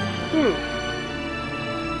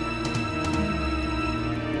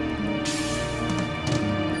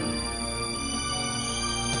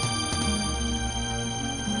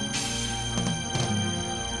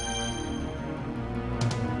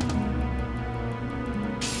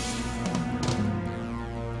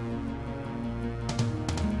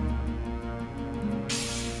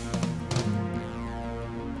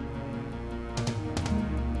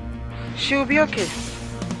 She will be okay.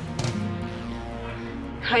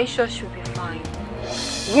 Are you sure she'll be fine?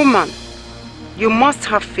 Woman, you must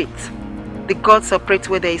have faith. The gods operate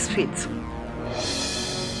where there is faith.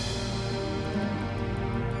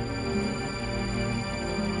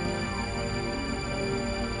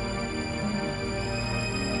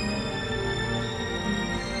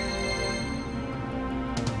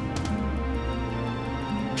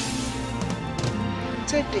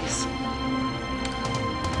 Take this.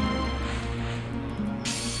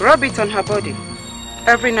 Rub it on her body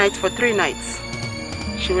every night for 3 nights.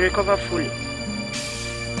 She will recover fully.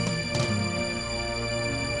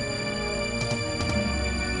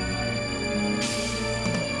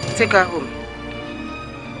 Take her home.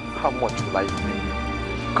 How much will I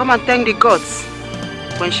pay? Come and thank the gods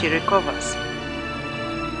when she recovers.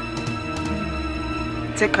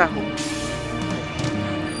 Take her home.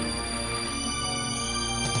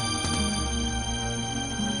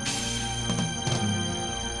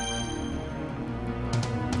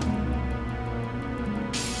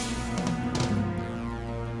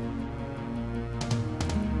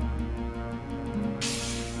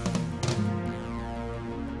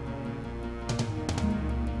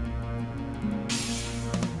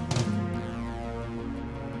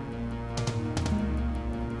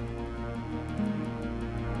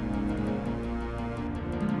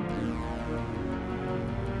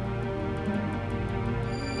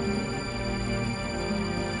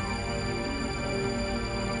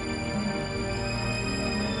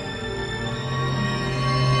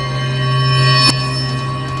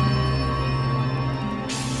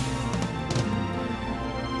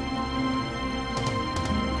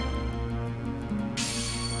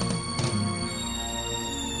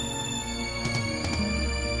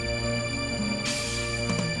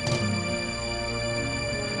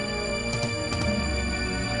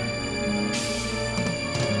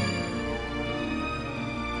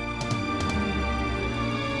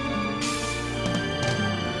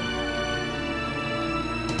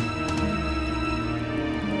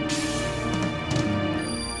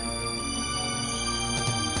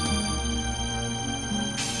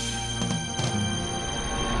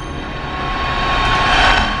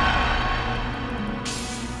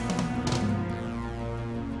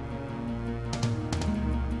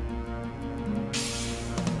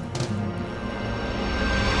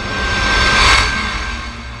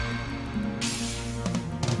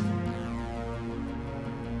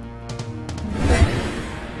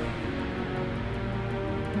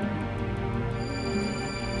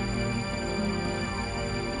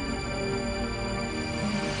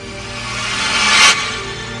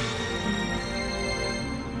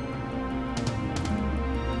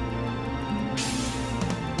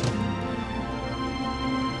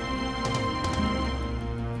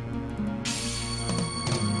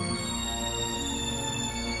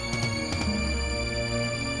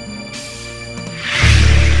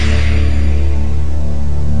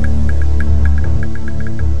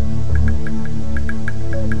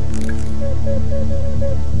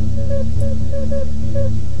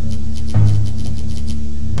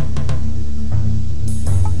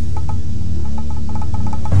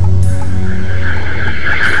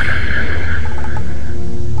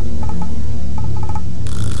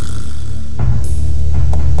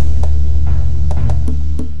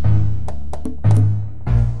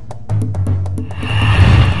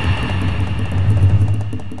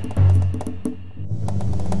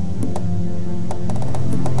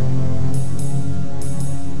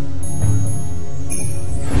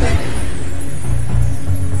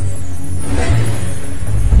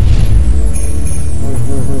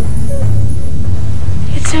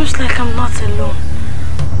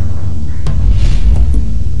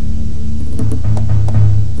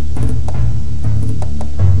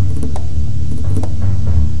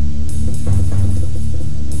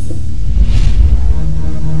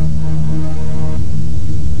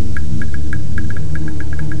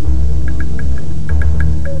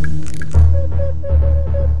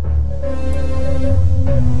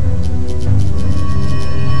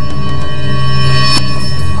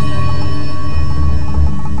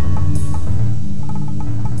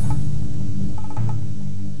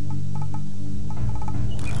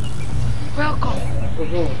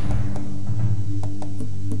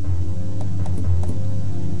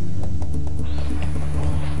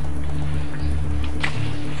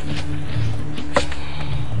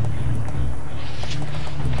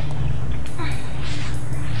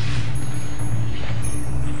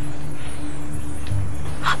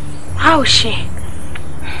 How is she?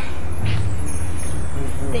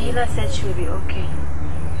 The healer said she will be okay.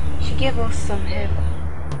 She gave us some herb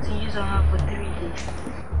to use on her for 3 days.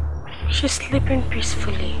 She's sleeping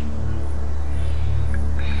peacefully.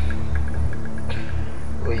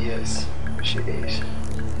 Oh yes, she is.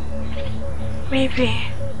 Maybe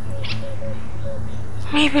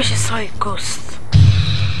she saw a ghost.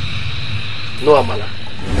 No, Amala.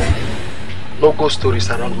 No ghost stories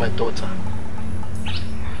around my daughter.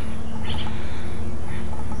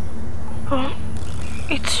 Oh,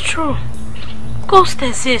 it's true. Ghosts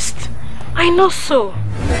exist. I know so.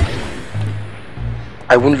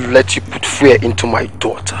 I won't let you put fear into my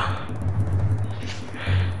daughter.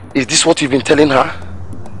 Is this what you've been telling her?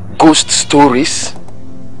 Ghost stories?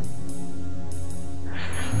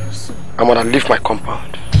 I'm gonna leave my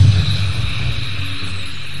compound.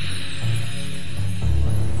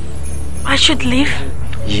 I should leave?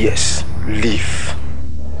 Yes, leave.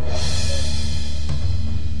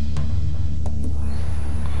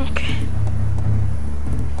 Okay.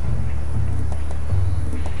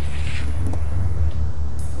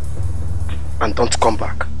 And don't come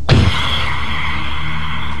back.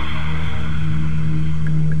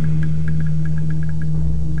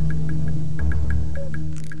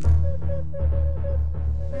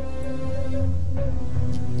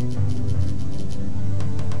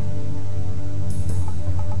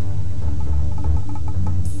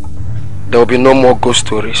 There will be no more ghost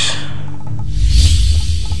stories.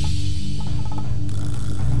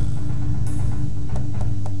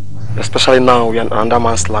 Especially now we are in another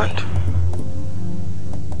man's land.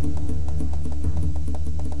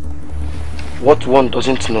 What one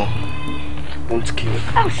doesn't know won't kill.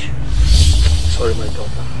 Ouch! Sorry, my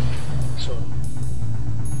daughter. Sorry.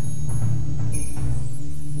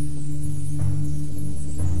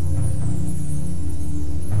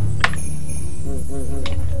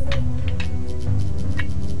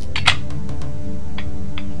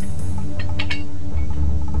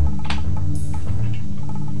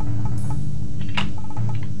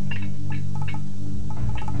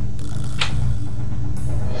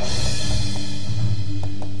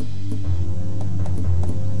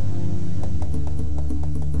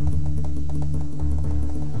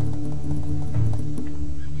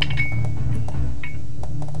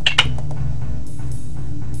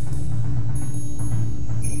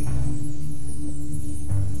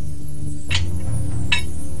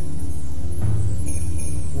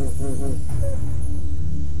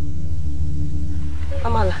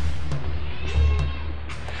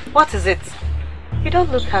 What is it? You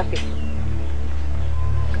don't look happy.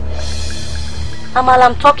 Amal,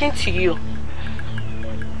 I'm talking to you.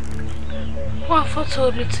 Wafo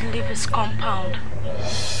told me to leave his compound.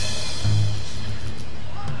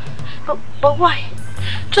 But why?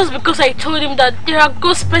 Just because I told him that there are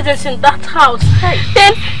ghost presence in that house. Hey.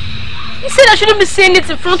 Then he said I shouldn't be saying it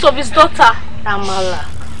in front of his daughter.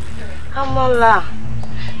 Amala,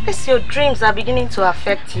 these your dreams are beginning to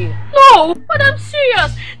affect you. No, but I'm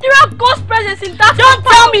serious. There are ghost presence in that house. Don't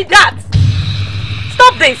tell me that!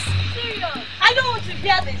 Stop this! Serious. I don't want to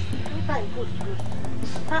hear this.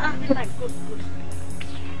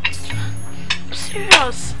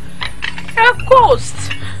 Serious. There are ghosts.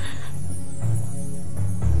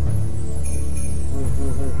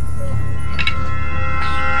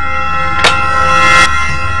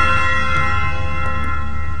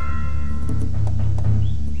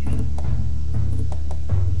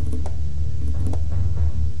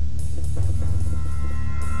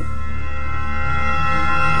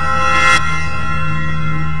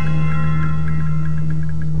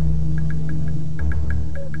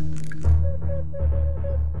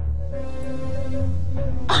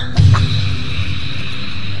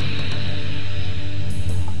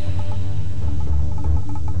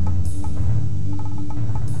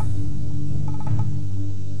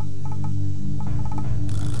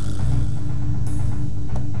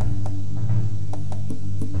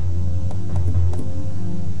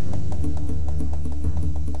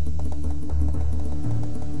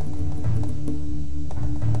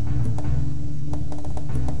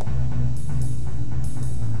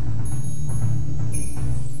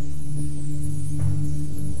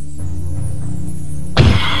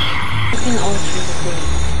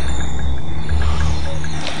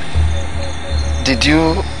 Did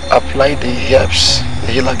you apply the herbs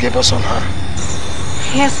the healer gave us on her?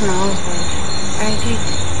 Yes, my husband. I did.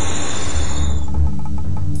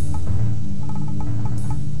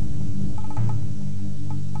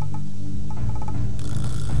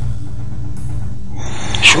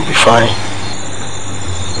 She'll be fine.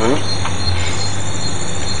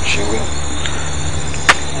 She will.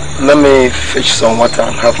 Let me fetch some water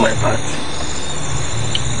and have my bath.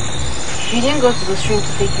 You didn't go to the stream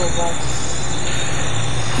to take your bath?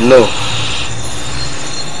 No.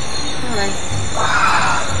 Alright.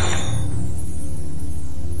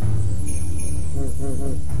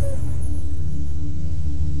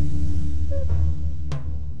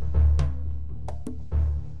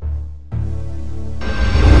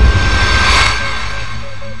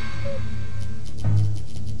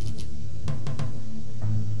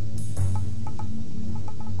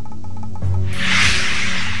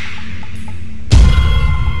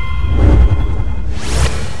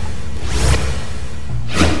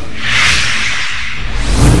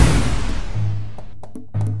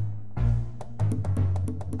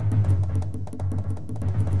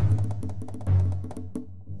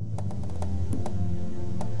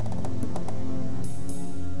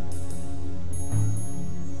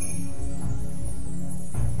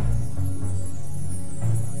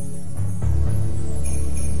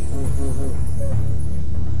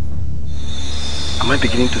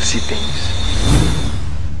 beginning to see things.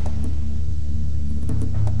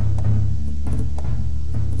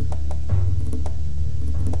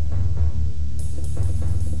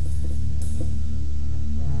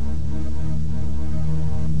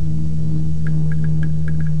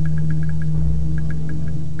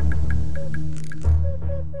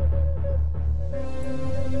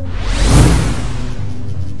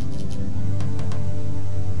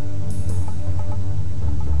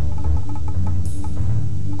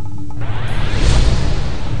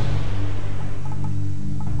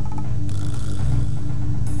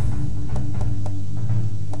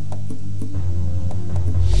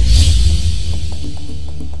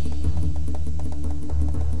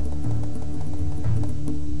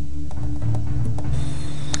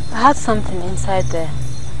 I had something inside there.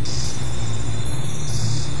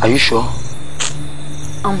 Are you sure?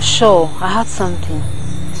 I'm sure I had something.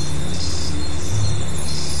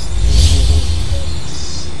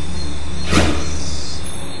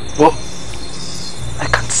 What? I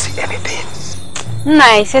can't see anything. No,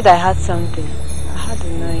 I said I had something. I had a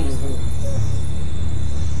noise.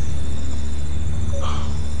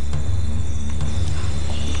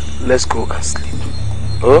 Let's go and sleep.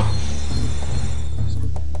 Oh?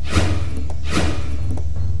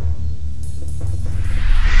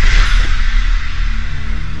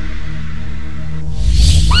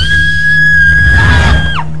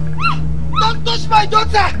 Don't touch my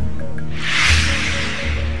daughter!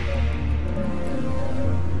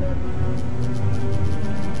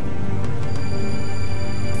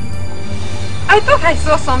 I thought I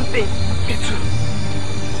saw something. Me too.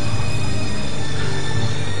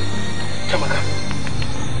 Chiamaka.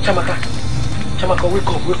 Chiamaka. Chiamaka, wake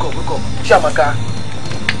up, wake up, wake up. Chiamaka.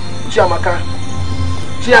 Chiamaka.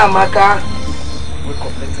 Chiamaka. Wake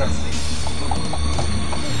up, let's sleep.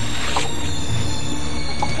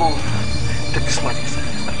 Oh, take this magic.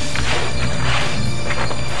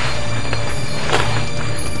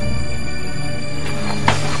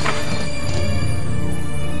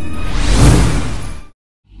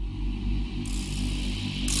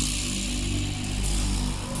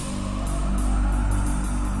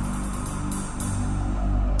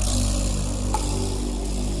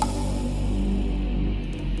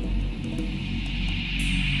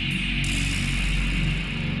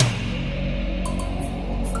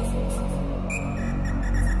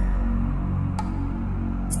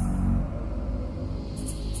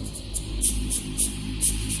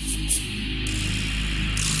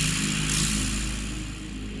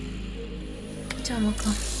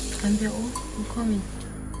 I'm coming.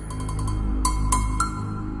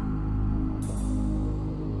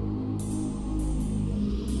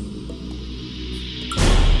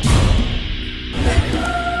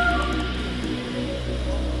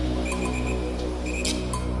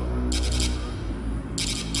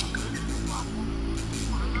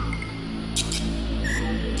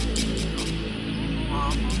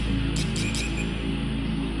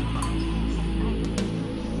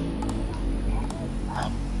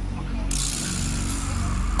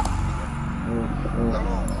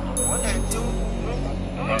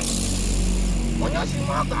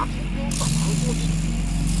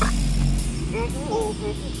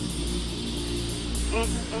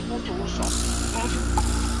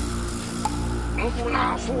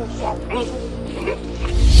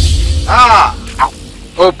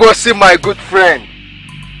 Obosi, my good friend.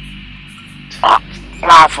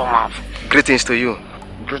 Greetings to you.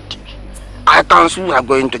 Greetings. I can see you are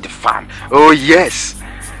going to the farm. Oh yes,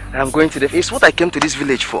 I'm going to the. It's what I came to this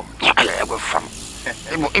village for. I go farm.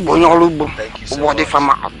 Thank you so much.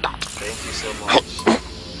 Thank you so much.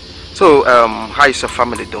 So, how is your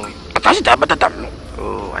family doing? Better than me.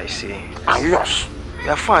 Oh, I see. And yours? We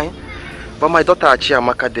are fine. But my daughter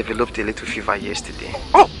Chiamaka developed a little fever yesterday.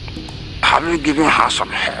 Oh, have you given her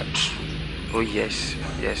some herbs? Oh yes,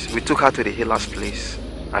 yes. We took her to the healer's place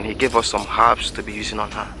and he gave us some herbs to be using on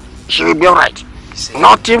her. She will be alright.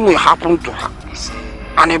 Nothing will happen to her.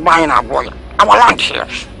 And if buying a boy, our land here.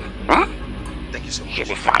 Thank you so much. She'll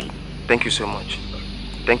be fine. Thank you so much.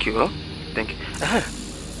 Thank you, huh? Thank you.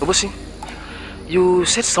 Obosi, you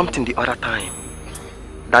said something the other time.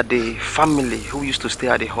 That the family who used to stay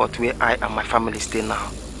at the hut where I and my family stay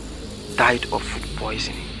now died of food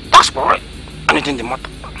poisoning. That's correct. Anything the matter?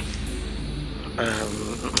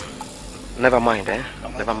 Never mind, eh?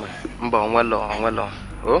 Never mind.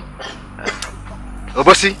 Oh?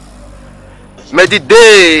 Obosi, may the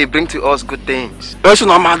day bring to us good things. They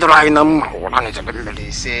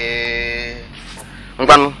say...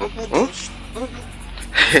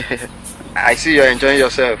 I see you're enjoying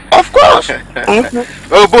yourself. Of course.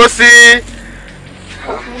 Obosi!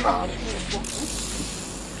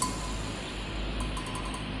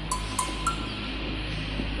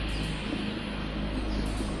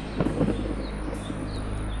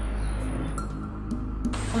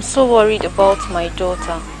 so worried about my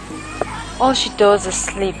daughter. All she does is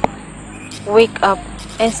sleep, wake up,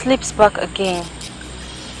 and sleeps back again.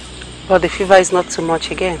 But the fever is not too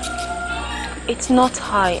much again. It's not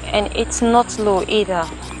high and it's not low either.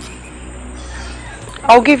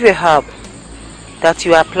 I'll give you a herb that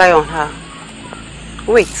you apply on her.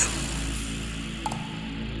 Wait.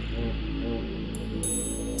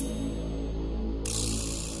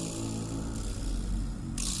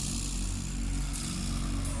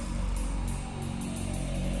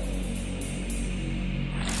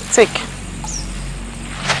 Take.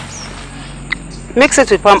 Mix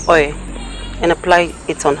it with palm oil and apply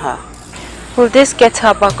it on her. Will this get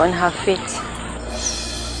her back on her feet?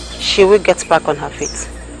 She will get back on her feet.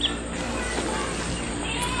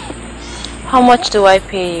 How much do I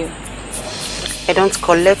pay you? I don't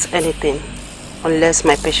collect anything unless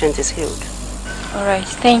my patient is healed. Alright,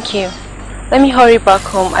 thank you. Let me hurry back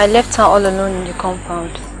home. I left her all alone in the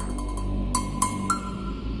compound.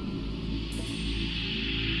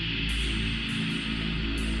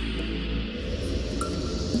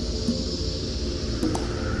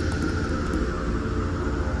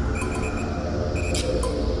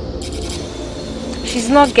 She's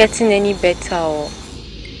not getting any better.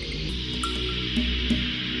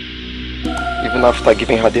 Even after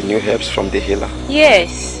giving her the new herbs from the healer?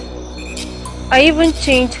 Yes. I even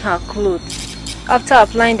changed her clothes after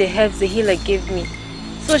applying the herbs the healer gave me,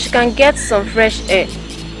 so she can get some fresh air,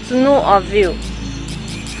 to no avail.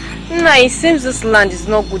 Nah, it seems this land is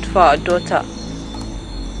not good for our daughter.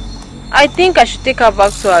 I think I should take her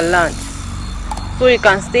back to her land, so you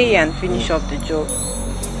can stay here and finish up the job.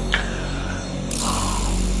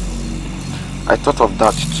 I thought of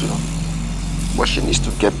that too, but she needs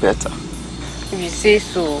to get better. If you say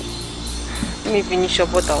so, let me finish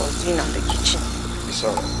up what I was doing in the kitchen. It's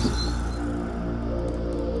alright.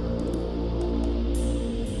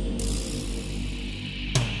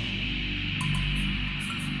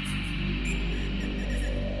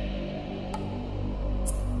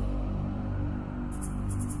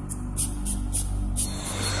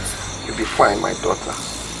 You'll be fine, my daughter.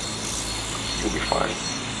 You'll be fine.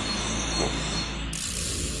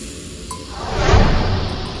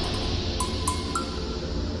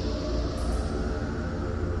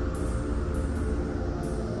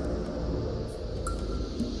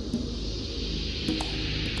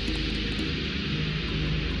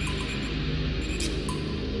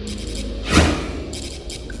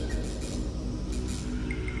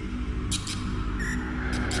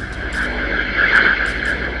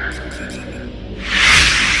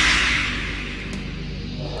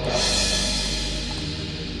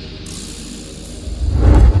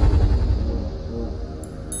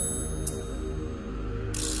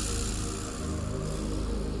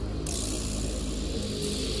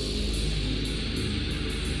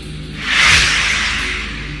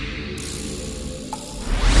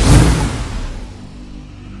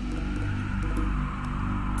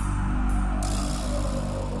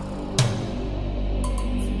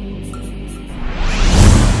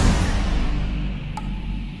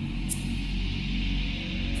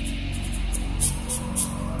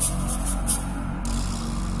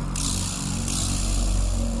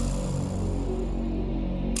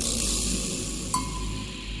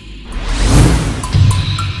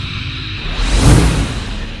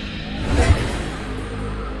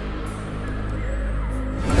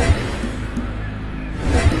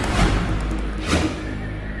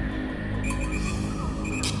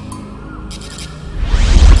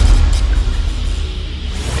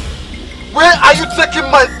 Where are you taking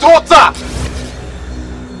my daughter?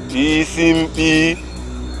 Isimpi,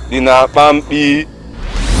 Dinapampi.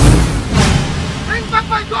 Bring back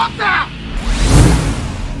my daughter!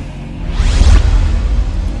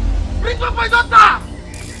 Bring back my daughter!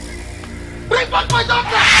 Bring back my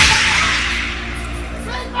daughter!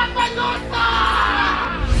 Bring back my daughter!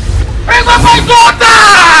 Bring back my daughter!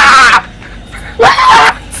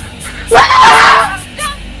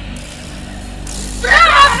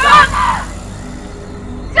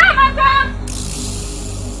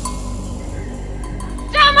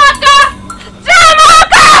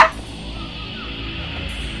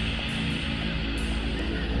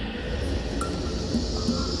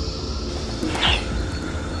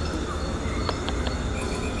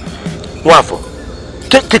 Wafo,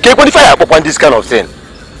 can qualify upon this kind of thing?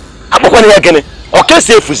 Upon again, okay,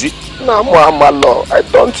 safe with it. No, Amalo, I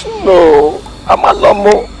don't know.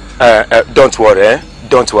 Amalomo. Don't worry, eh?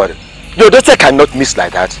 Don't worry. Your daughter cannot miss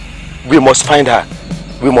like that. We must find her.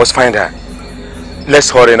 We must find her.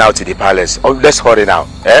 Let's hurry now to the palace. Oh, let's hurry now,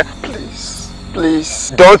 eh? Please,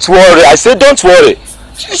 please. Don't worry. I said don't worry.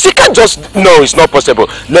 She can't just... No, it's not possible.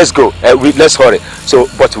 Let's go. Let's hurry. So,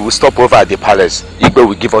 but we'll stop over at the palace. Igbo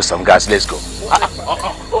will give us some gas. Let's go.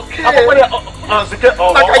 Okay.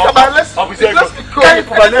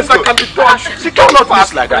 Let's go. She cannot do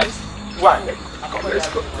this like that. Why? Let's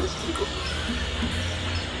go.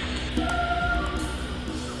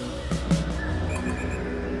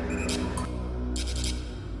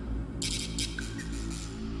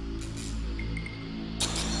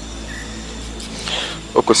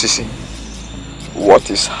 Okosisi, what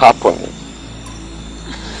is happening?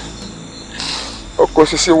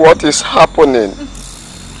 Okosisi, what is happening?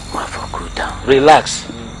 Mafo, cool down. Relax.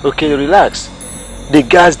 Okay, relax. The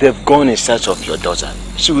guys, they've gone in search of your daughter.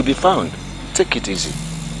 She will be found. Take it easy.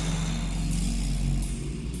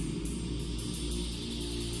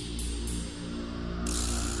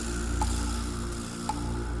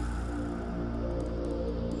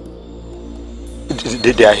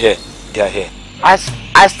 They are here. They are here. I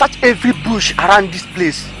searched every bush around this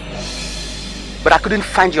place, but I couldn't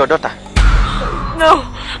find your daughter. No,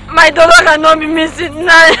 my daughter cannot be missing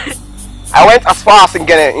now. I went as far as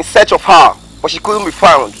Ngene in search of her, but she couldn't be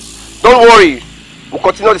found. Don't worry, we'll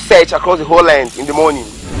continue the search across the whole land in the morning.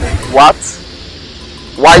 What?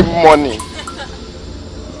 Why morning?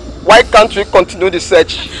 Why can't we continue the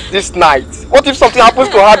search this night? What if something happens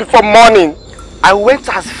to her before morning? I went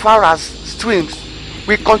as far as streams.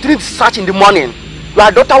 We continue the search in the morning. Your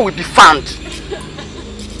daughter will be found.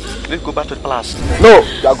 Let's go back to the palace. No,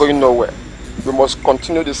 you are going nowhere. We must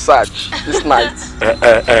continue the search this night.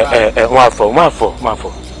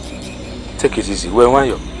 Mafo. Take it easy. Where are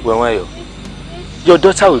you? Your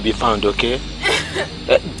daughter will be found, okay?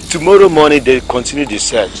 Tomorrow morning they continue the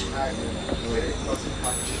search.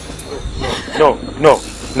 No.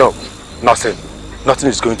 Nothing. Nothing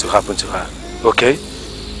is going to happen to her, okay?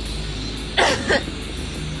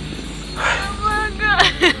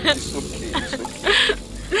 It's okay.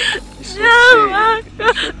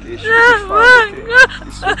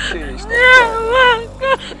 It's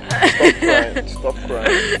okay. Stop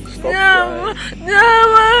crying.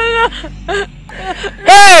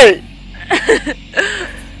 Hey!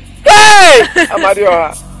 Amadioha!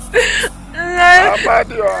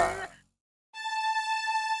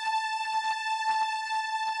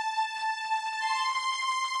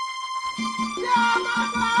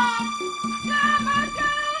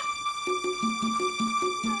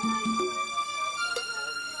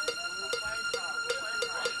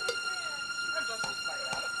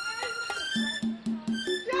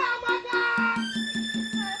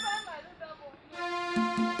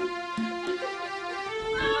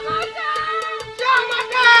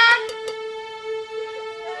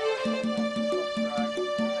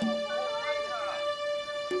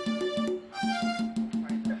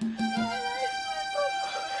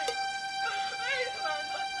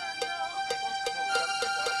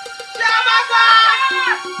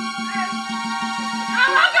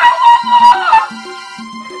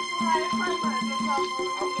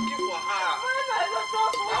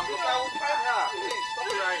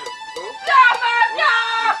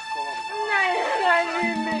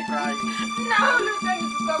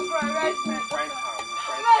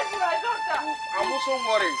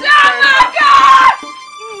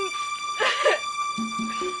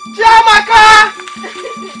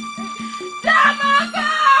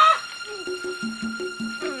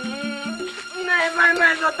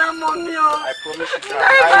 I promise you that.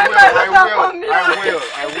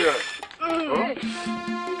 I will.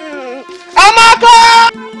 Amaka!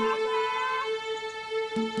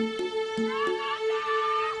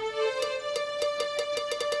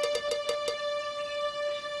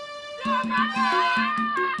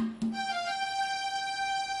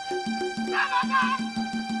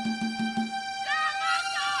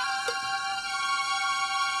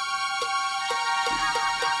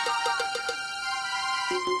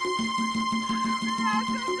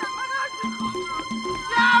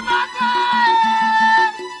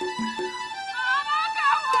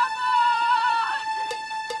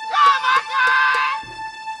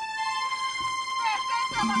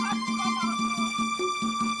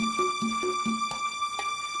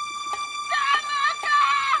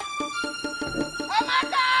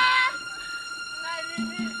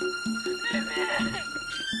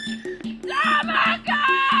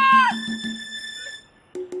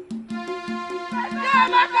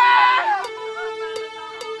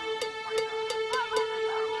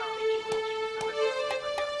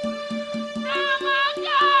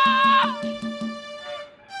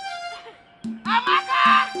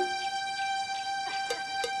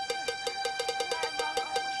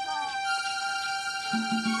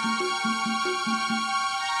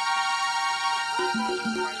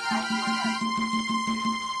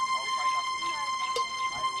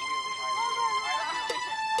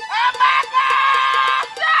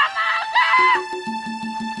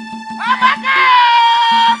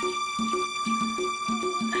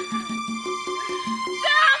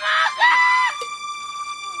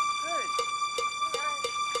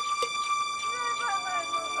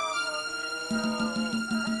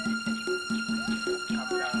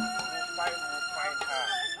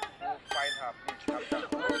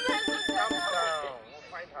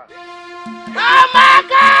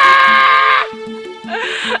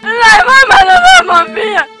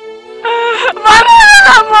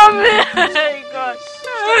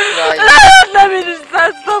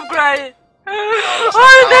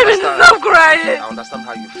 I understand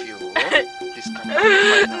how you feel. Please come on.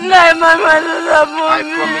 I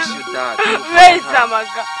promise you that. Where is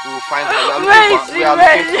Amaka? We will find her. We are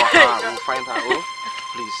looking for her. We will find her. Oh,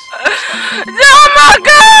 please.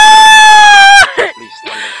 Amaka! Please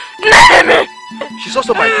stand up. She's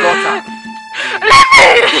also my daughter. Please,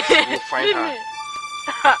 we will find her.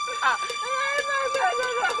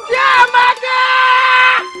 Amaka!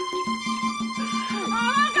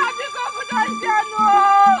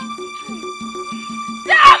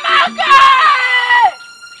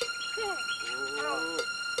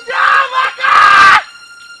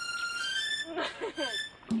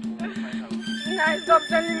 Stop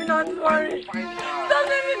telling me not to worry. Stop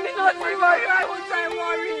telling me not to worry. Why would I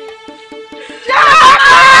worry?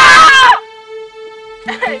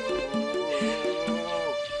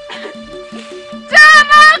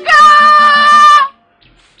 Jamaka!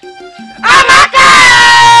 Amaka!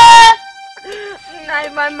 I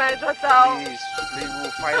find my daughter. Please, we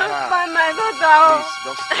will find her. Find my daughter.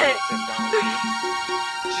 Please,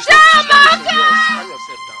 just calm yourself down. Jamaka! Yes, calm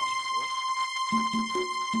yourself down.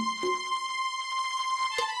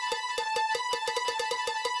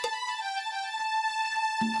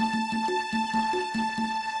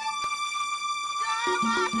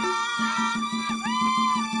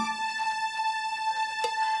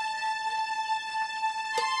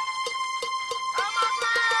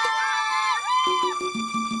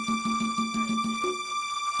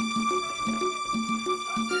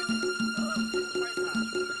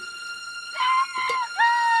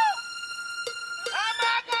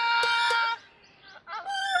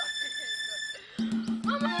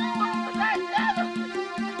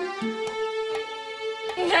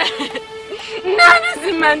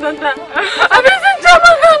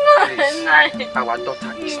 Our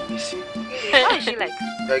daughter is missing. How is she like?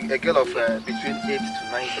 A girl of between 8 to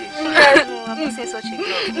 9 days. Yes, I'm not saying such a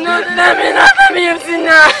girl. No, let me you've seen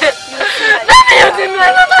her. Let me you've seen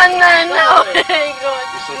her. No.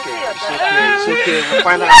 It's okay. We'll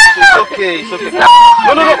find her. It's okay. No,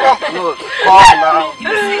 come. No, come now.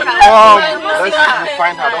 Come. We'll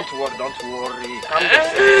find her. Don't worry. Calm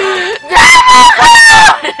yourself down.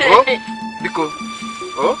 Oh, Biko.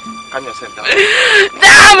 Oh, calm yourself down.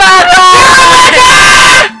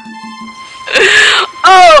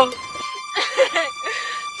 Oh!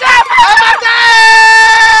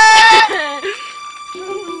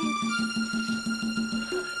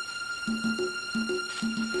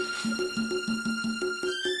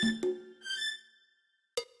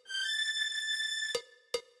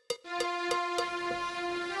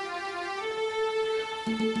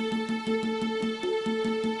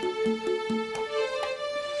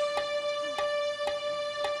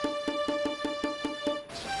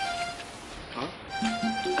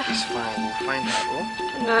 It's fine, we'll find her. Oh?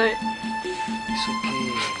 No. It's okay.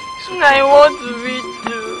 No, what do we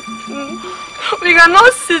do? We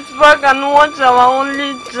cannot sit back and watch our only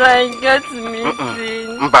child get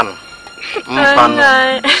missing. Mbano.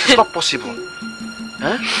 It's not possible.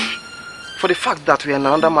 Huh? For the fact that we are in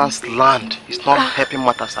another man's land, it's not helping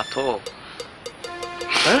matters at all.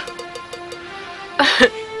 Huh?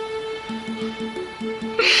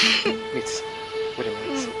 Wait a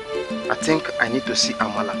minute. I think I need to see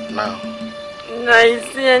Amala now. I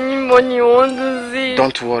see anybody you want to see.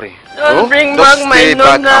 Don't worry. Don't bring back my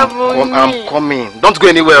daughter. I'm coming. Don't go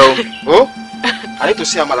anywhere. Oh? I need to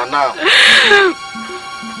see Amala now.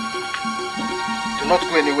 Do not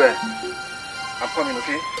go anywhere. I'm coming,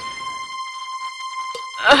 okay?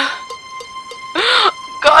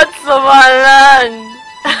 Gods of our land.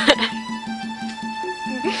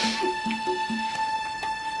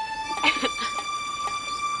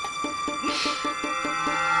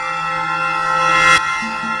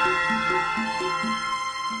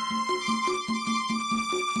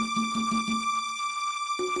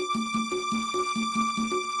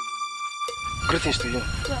 Greetings to you.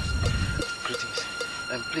 Yes. Greetings.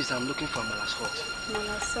 Please, I'm looking for Amala's hut.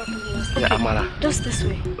 Amala's hut, yes. Yeah, Amala. Just this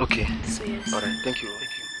way. Okay. This way, yes. Alright, thank you.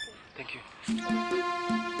 Thank you.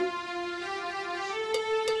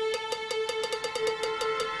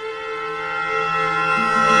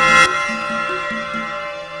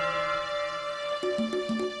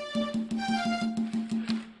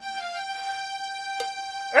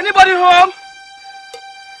 Anybody home?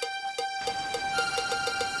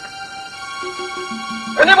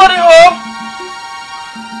 Anybody home?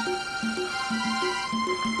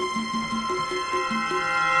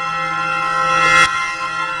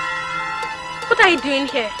 What are you doing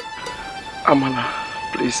here? Amala,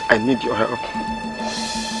 please, I need your help.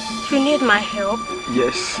 You need my help?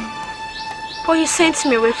 Yes. But you sent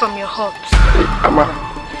me away from your hut. Hey, Amala,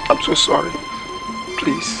 I'm so sorry.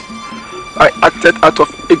 Please. I acted out of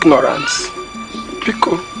ignorance.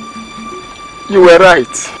 Pico, you were right.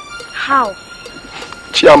 How?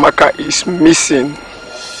 Chiamaka is missing.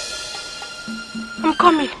 I'm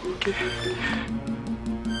coming. Okay.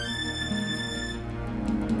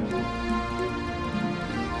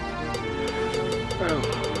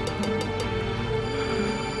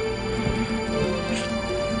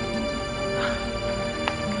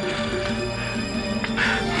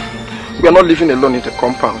 We are not living alone in the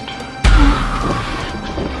compound.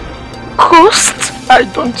 Ghost? I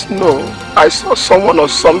don't know. I saw someone or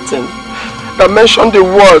something that mentioned the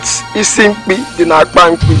words Isimpi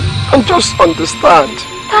Dinakbankpi and just understand.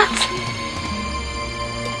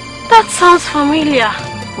 That sounds familiar.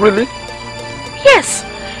 Really? Yes.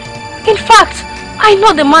 In fact, I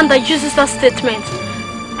know the man that uses that statement.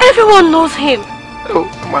 Everyone knows him. Oh,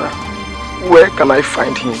 Amara, where can I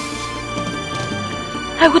find him?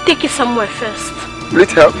 I will take you somewhere first. Will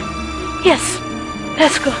it help? Yes.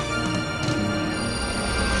 Let's go.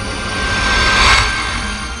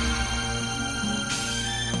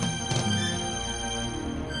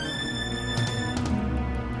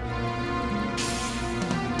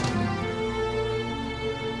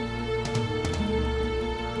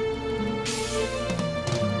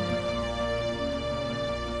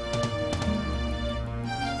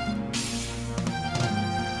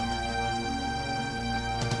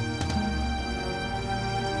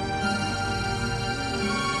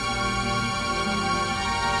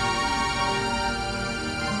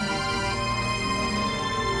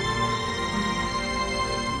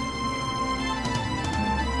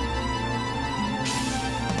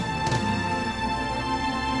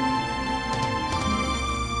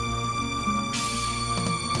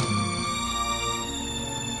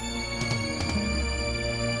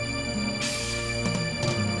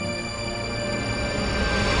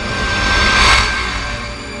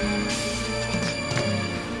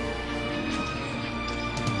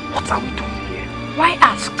 What are we doing here? Why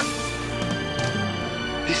ask?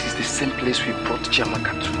 This is the same place we brought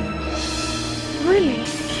Chiamaka to. Really?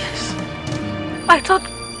 Yes. I thought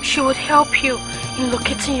she would help you in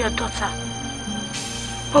locating your daughter.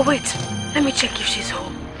 But wait, let me check if she's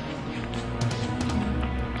home.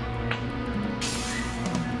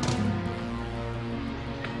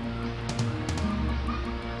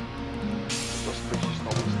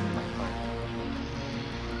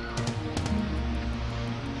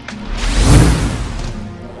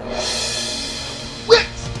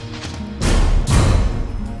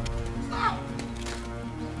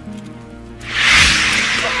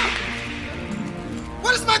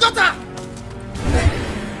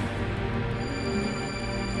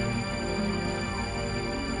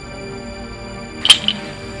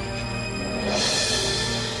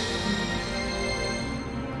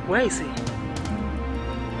 Where is he?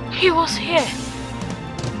 He was here.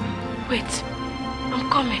 Wait, I'm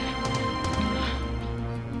coming.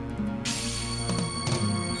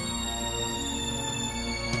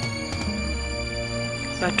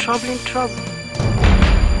 You're troubling trouble.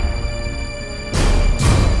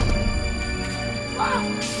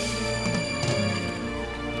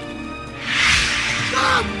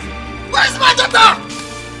 Stop! Where's my daughter?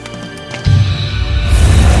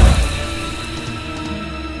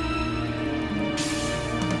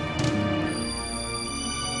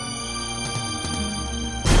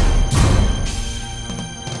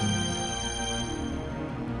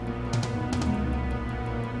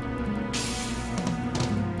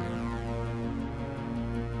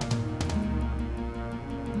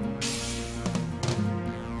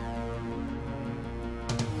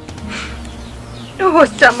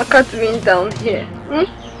 What's Chiamaka doing down here?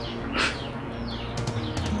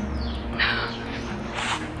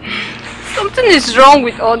 Something is wrong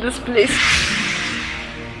with all this place.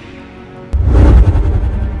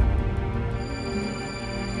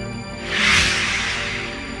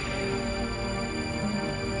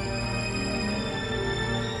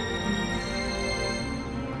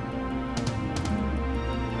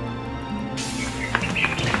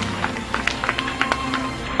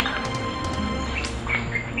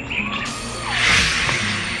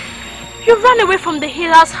 You ran away from the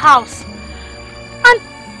healer's house. And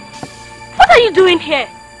what are you doing here?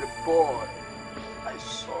 The boy I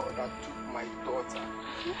saw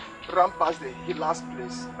ran past the healer's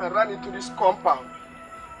place and ran into this compound.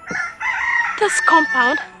 This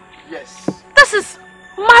compound? Yes. This is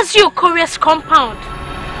Mazio Korea's compound.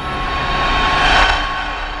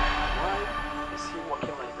 Why is he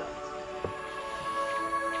walking like that?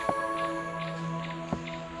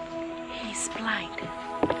 He's blind.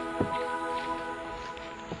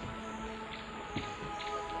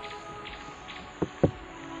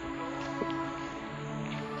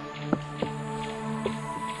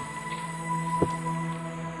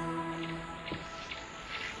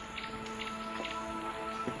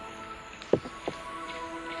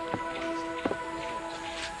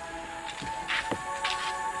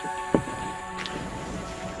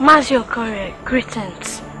 Mazio Korea,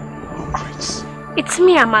 greetings. Who greets? It's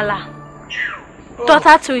me, Amala.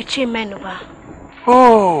 Daughter to Ichi Menuba.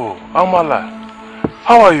 Oh, Amala.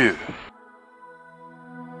 How are you?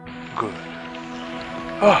 Good.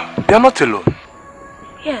 Ah, you're not alone.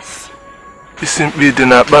 Yes. You simply did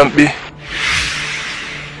not bump me.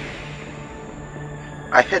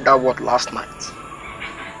 I heard that word last night.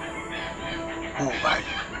 Who are you?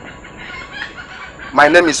 My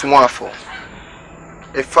name is Mwafo,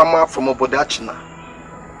 a farmer from Obodachina.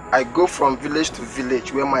 I go from village to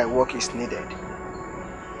village where my work is needed.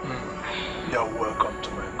 You're welcome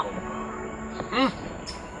to my compound.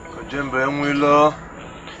 Kojembe Mwilo.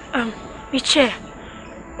 Iche,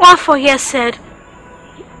 Mwafo here said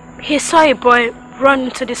he saw a boy run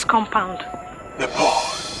into this compound. The boy?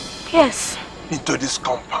 Yes. Into this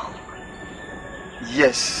compound?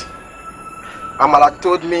 Yes. Amala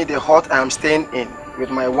told me the hut I am staying in with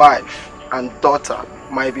my wife and daughter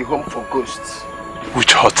might be home for ghosts.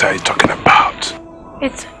 Which hut are you talking about?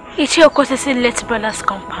 It's Ichi Okosisi late brother's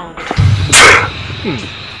compound.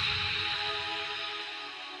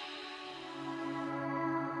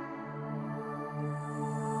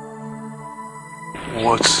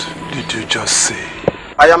 What did you just say?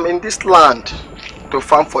 I am in this land to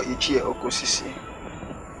farm for Ichie Okosisi.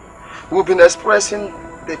 We've been expressing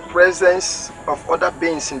the presence of other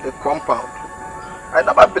beings in the compound. I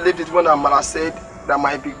never believed it when Amala said there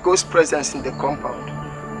might be ghost presence in the compound.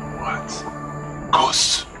 What?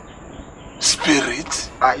 Ghost? Spirit?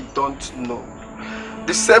 I don't know.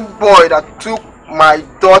 The same boy that took my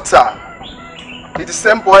daughter is the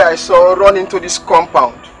same boy I saw run into this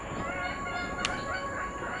compound.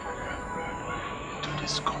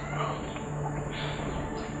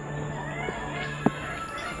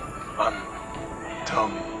 Tell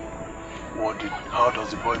me, how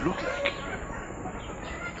does the boy look like?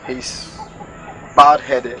 He's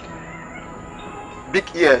bald-headed, big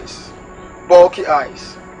ears, bulky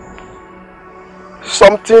eyes.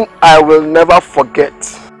 Something I will never forget.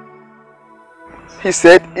 He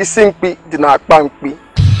said, "Isinkpi dinakpankpi."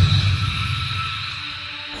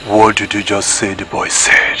 What did you just say the boy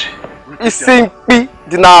said? Isinkpi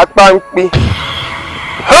dinakpankpi.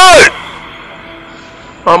 Hey!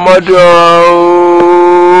 Amadio!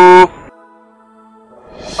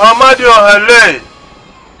 Amadio, hello!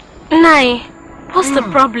 Nai, what's the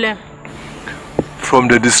problem? From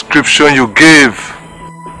the description you gave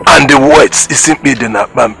and the words, it simply did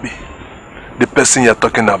not bambi. The person you're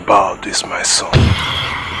talking about is my son.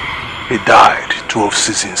 He died 12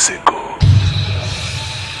 seasons ago.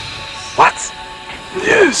 What?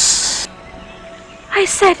 Yes. I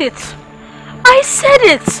said it. I said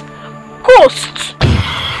it. Ghost.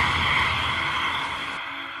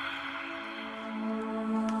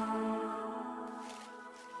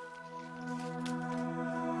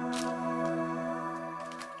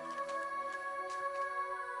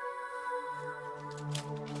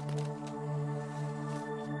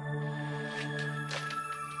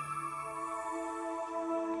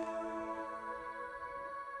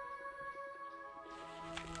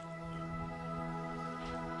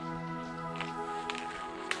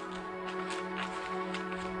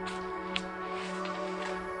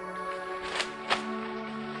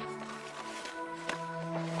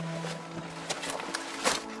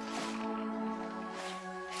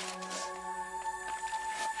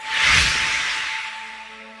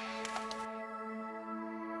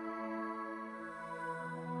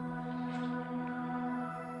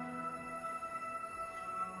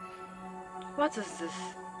 What is this?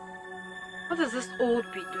 What is this old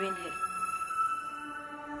bee doing here?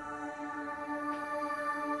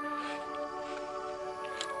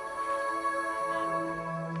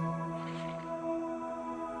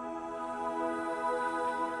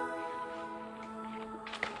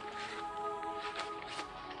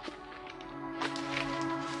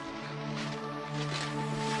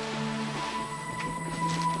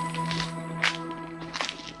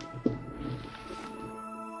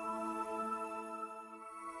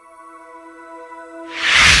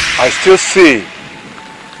 I still see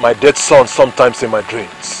my dead son sometimes in my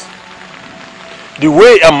dreams. The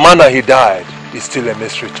way and manner he died is still a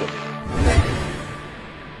mystery to me.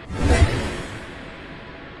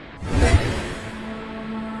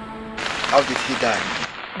 How did he die?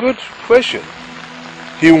 Good question.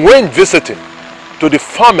 He went visiting to the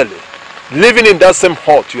family living in that same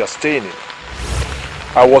hut you are staying in.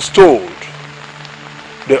 I was told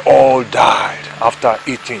they all died after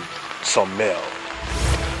eating some meal.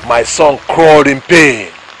 My son crawled in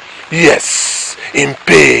pain. Yes, in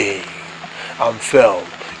pain. And fell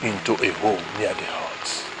into a hole near the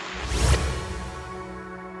hut.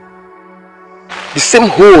 The same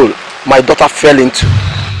hole my daughter fell into.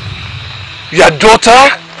 Your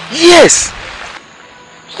daughter? Yes.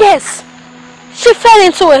 Yes. She fell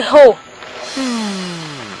into a hole.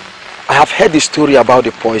 I have heard the story about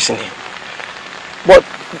the poisoning. But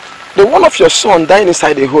the one of your son dying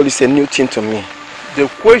inside the hole is a new thing to me. The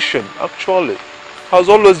question actually has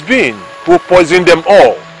always been who poisoned them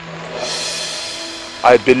all.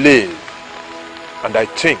 I believe and I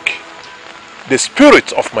think the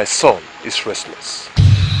spirit of my son is restless.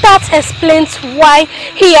 That explains why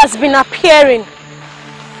he has been appearing.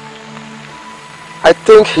 I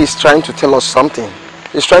think he's trying to tell us something.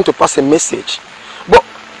 He's trying to pass a message. But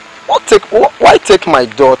why take my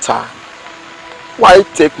daughter? Why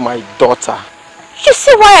take my daughter? You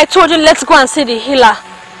see why I told you let's go and see the healer?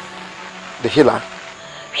 The healer?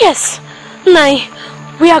 Yes. Nai,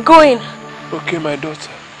 we are going. Okay, my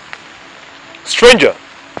daughter. Stranger!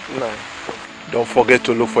 Nai. Don't forget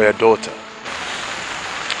to look for your daughter.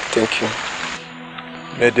 Thank you.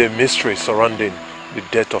 May the mystery surrounding the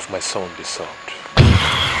death of my son be solved.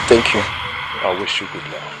 Thank you. I wish you good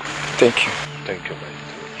luck. Thank you. Thank you, my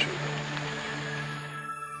children.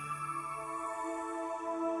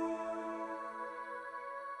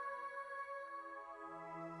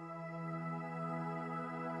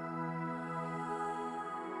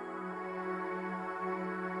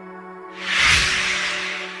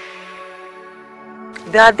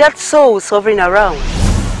 There are dead souls hovering around,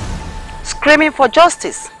 screaming for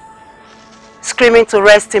justice, screaming to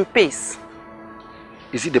rest in peace.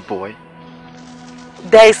 Is it the boy?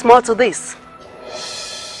 There is more to this.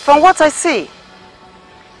 From what I see,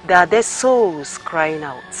 there are dead souls crying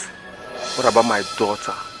out. What about my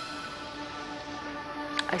daughter?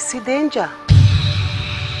 I see danger.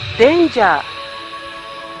 Danger.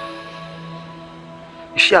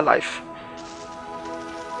 Is she alive?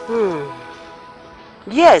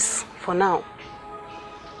 Yes, for now.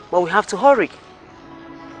 But we have to hurry.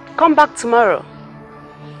 Come back tomorrow.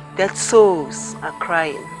 Dead souls are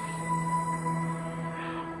crying.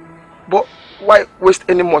 But why waste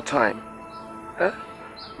any more time?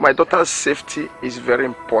 My daughter's safety is very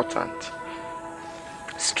important.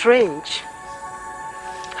 Strange.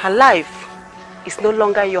 Her life is no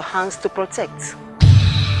longer in your hands to protect.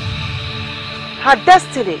 Her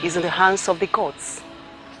destiny is in the hands of the gods.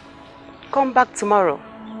 Come back tomorrow.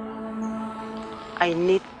 I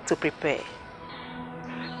need to prepare.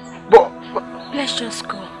 But let's just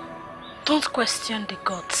go. Don't question the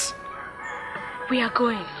gods. We are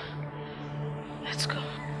going. Let's go.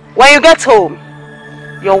 When you get home,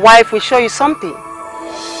 your wife will show you something.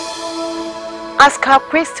 Ask her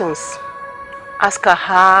questions. Ask her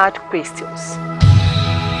hard questions.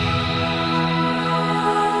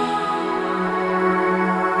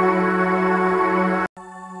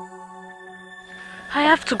 I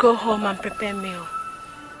have to go home and prepare meal.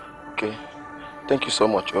 Okay. Thank you so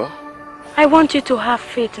much, oh. I want you to have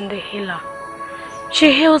faith in the healer.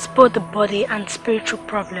 She heals both the body and spiritual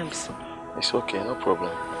problems. It's okay, no problem.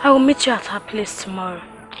 I will meet you at her place tomorrow.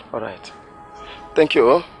 Alright. Thank you,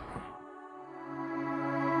 oh.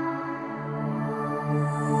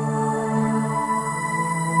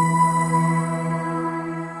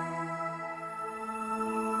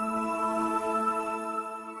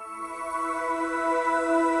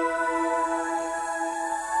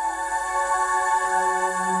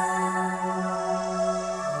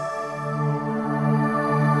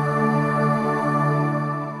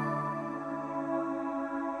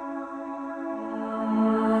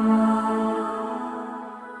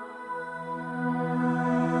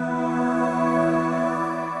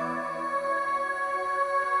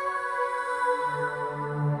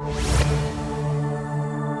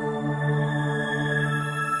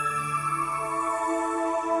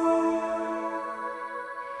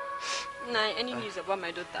 Any news about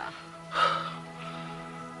my daughter?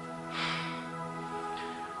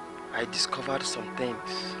 I discovered some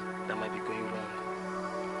things that might be going wrong.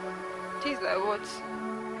 Things like what?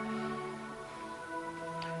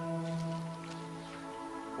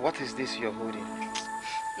 What is this you're holding?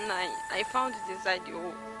 Nine. I found it inside the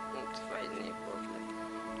hole. Not finding a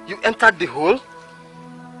problem. You entered the hole?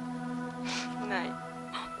 Nine.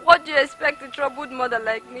 What do you expect a troubled mother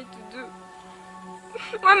like me to do?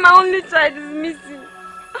 When my only child is missing.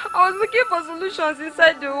 I was looking for solutions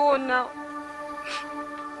inside the hole now.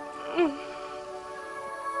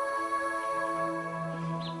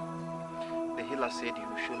 The healer said you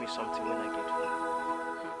will show me something when I get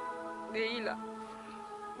home. The healer?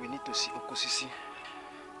 We need to see Okosisi.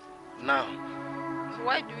 Now. So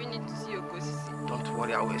why do we need to see Okosisi? Don't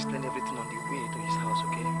worry, I will explain everything on the way to his house,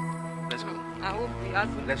 okay? Let's go. I hope we have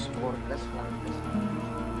to. Let's go. Let's go.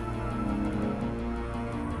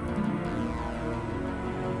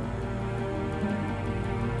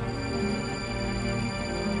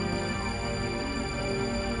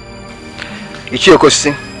 Ichi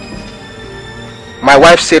Okosisi, my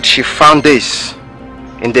wife said she found this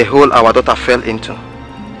in the hole our daughter fell into.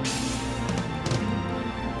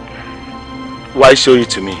 Why show it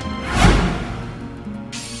to me?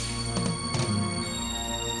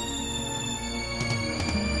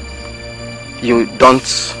 You don't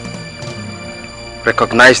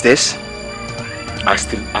recognize this? I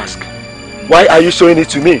still ask. Why are you showing it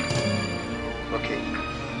to me? Okay.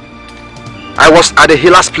 I was at the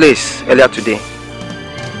healer's place earlier today.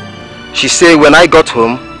 She said when I got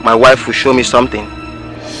home, my wife will show me something.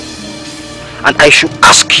 And I should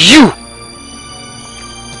ask you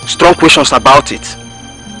strong questions about it.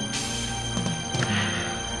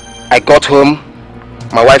 I got home,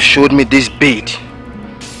 my wife showed me this bead.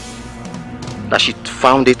 That she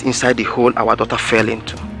found it inside the hole our daughter fell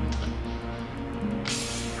into.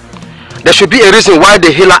 There should be a reason why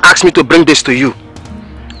the healer asked me to bring this to you.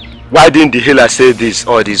 Why didn't the healer say this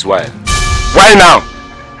all this while? Why now?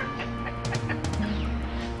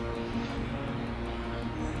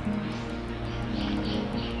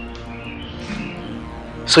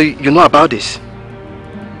 So you know about this?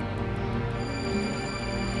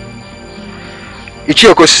 Ichi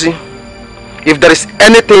Okosisi, if there is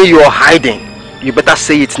anything you are hiding, you better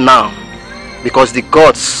say it now, because the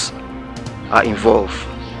gods are involved.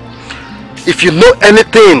 If you know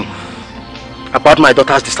anything about my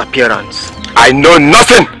daughter's disappearance. I know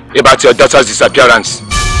nothing about your daughter's disappearance.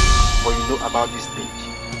 But you know about this thing.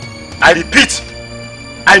 I repeat,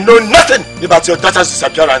 I know nothing about your daughter's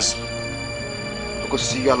disappearance.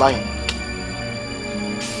 Okosisi, you are lying.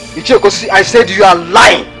 Ichi Okosisi, I said you are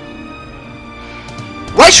lying.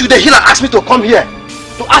 Why should the healer ask me to come here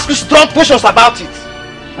to ask me strong questions about it?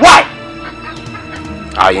 Why?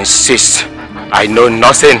 I insist, I know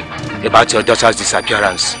nothing about your daughter's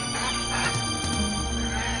disappearance.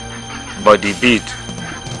 But the bead,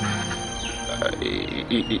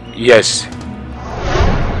 yes.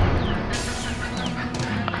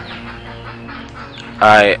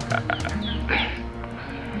 I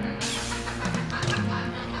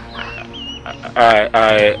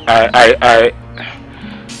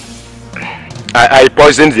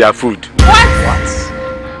poisoned their food. What?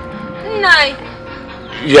 No.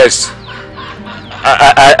 Yes.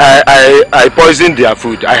 I poisoned their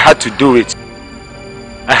food. I had to do it.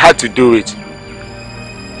 I had to do it.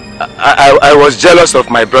 I was jealous of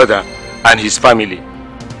my brother and his family.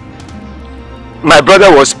 My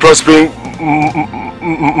brother was prospering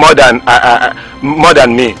more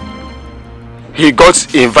than me. He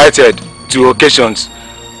got invited to occasions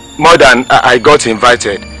more than I got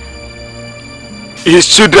invited. His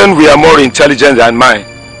children were more intelligent than mine.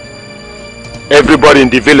 Everybody in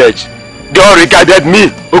the village, they all regarded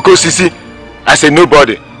me, Okosisi, as a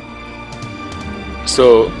nobody.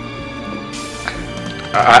 So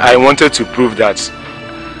I wanted to prove that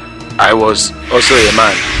I was also a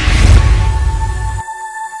man.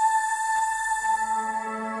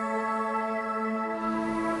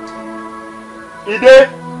 Ide!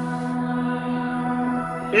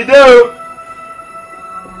 Ide!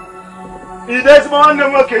 Ide, small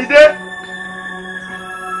name, okay, Ide!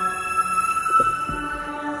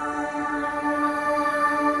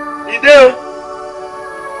 Ide!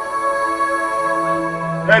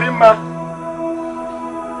 Erima!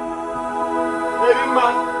 Erima!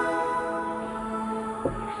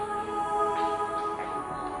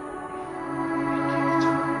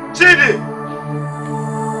 Chidi!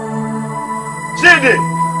 Chidi!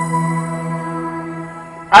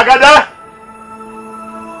 Agada!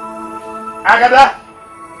 Agada!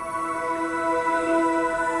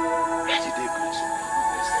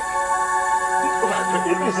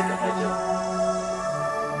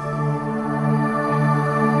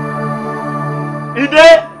 Ide!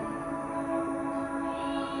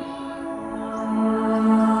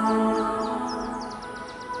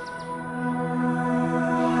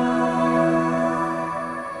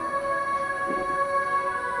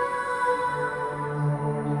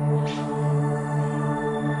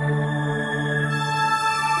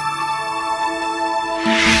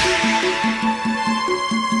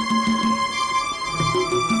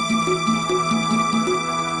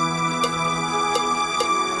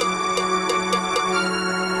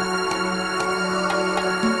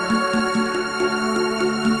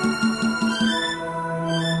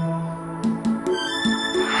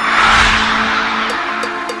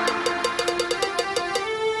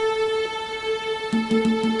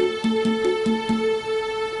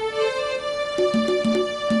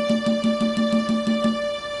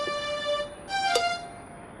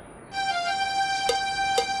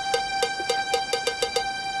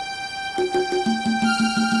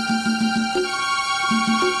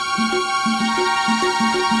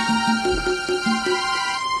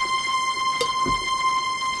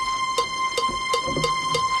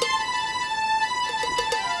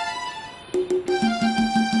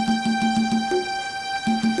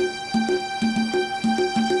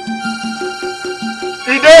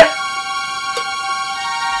 Ide!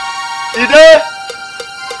 Ide!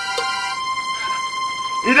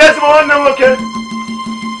 Ide, someone now, okay?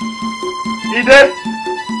 Ide!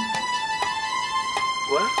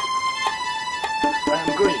 What? I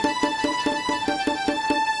am going.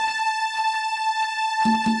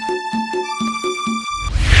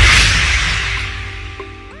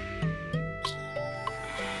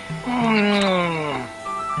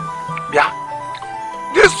 Yeah.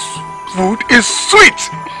 This food is sweet.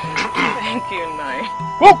 Thank you, Nai.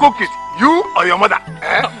 Who cooked it? You or your mother?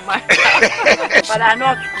 Eh? My but I know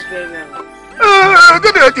how to cook very well.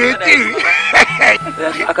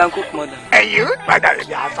 I can cook more than. And you? Mother,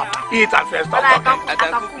 eat and first stop talking. I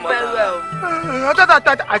can cook very well.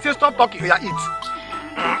 I say stop talking. Yeah, eat.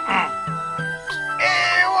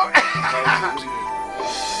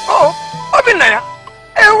 Oh, Obinna.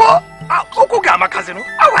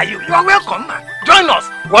 How are you? You are welcome, man. Join us.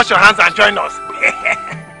 Wash your hands and join us.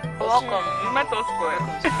 Welcome. You met us for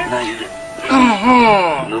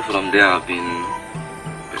No, from there I've been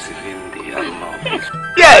perceiving the aroma of this.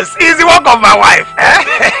 Yes, it's the work of my wife.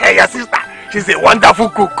 Your sister. She's a wonderful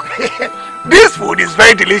cook. This food is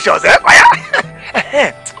very delicious.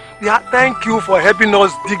 Yeah, thank you for helping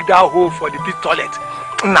us dig that hole for the pit toilet.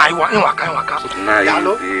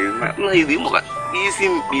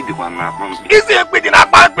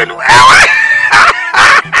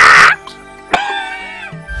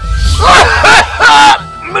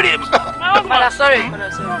 Father, sorry.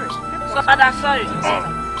 So, Father, sorry.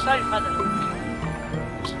 Sorry, Father.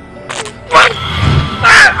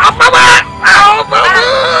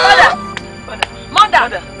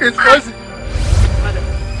 Mother. It's crazy.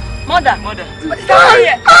 Mother. Stop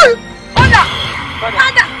here. Mother.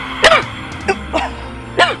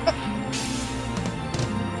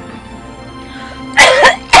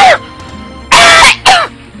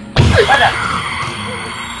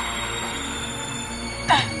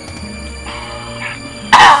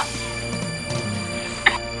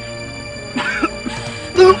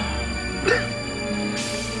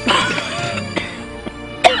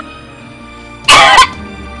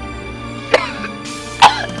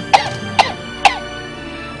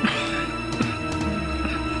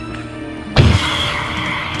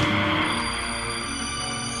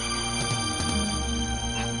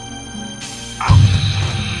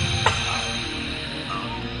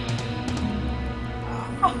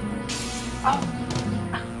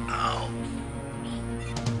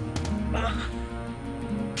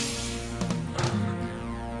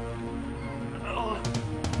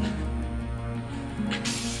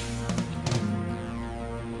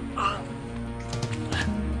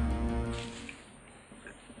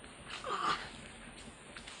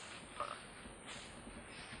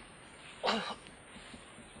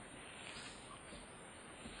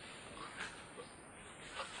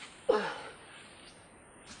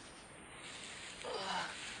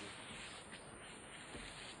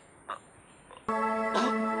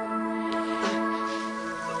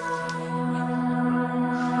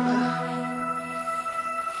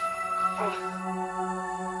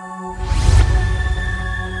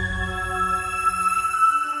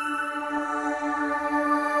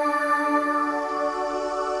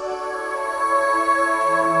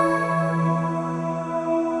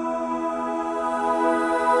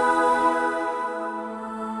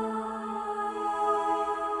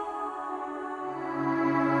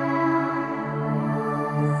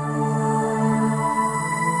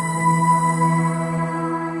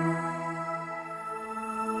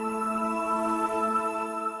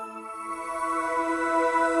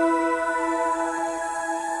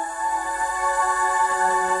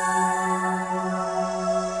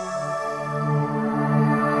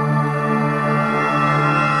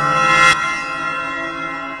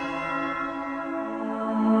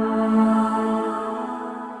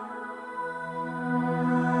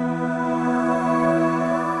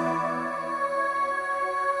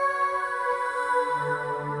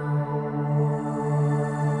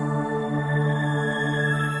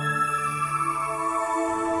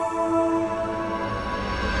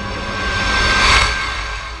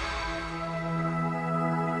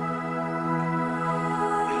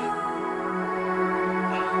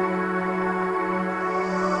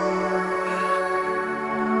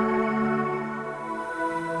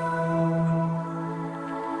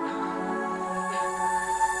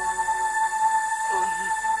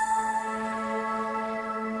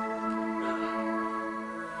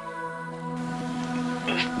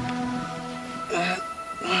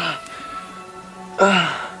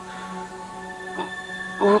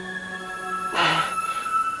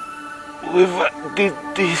 Whoever did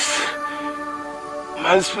this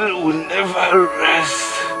My spirit will never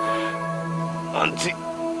rest until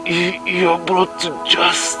you are brought to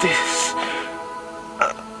justice.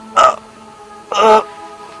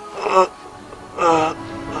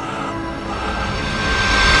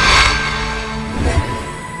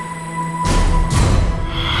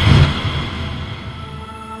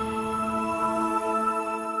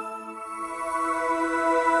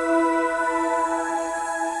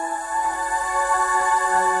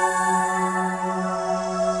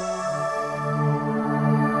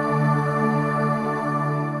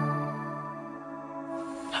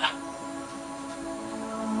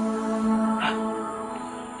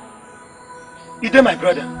 Ide, my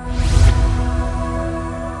brother.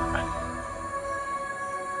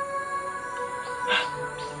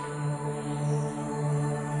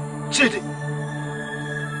 Chidi.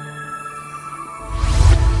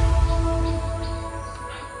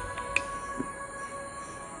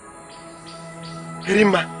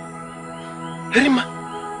 Herima. Herima.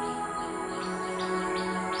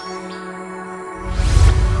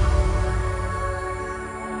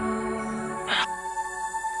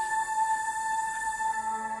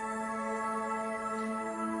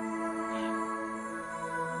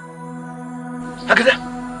 Agada.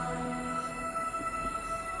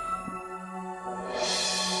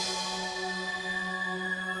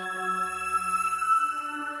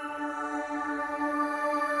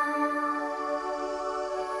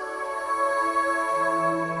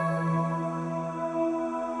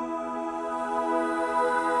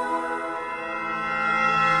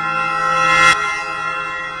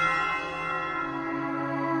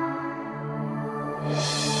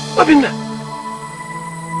 Obinna.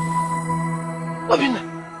 Obinna.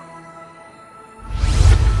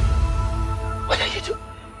 What are you doing?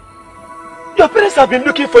 Your parents have been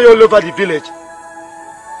looking for you all over the village.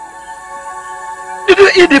 Did you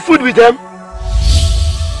eat the food with them?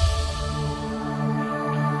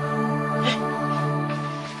 Hey.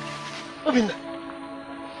 Obinna.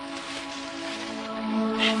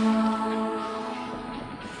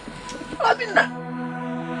 Obinna.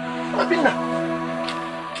 Obinna.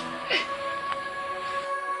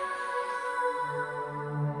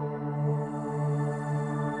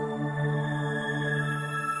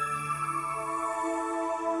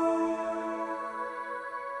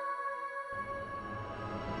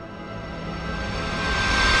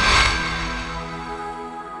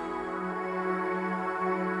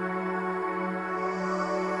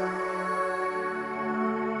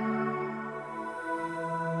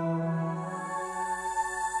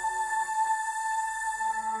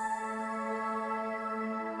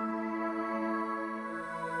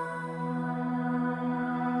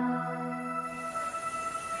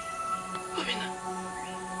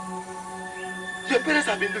 Your parents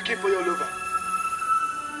have been looking for you all over.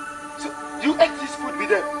 So, you ate this food with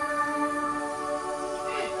them?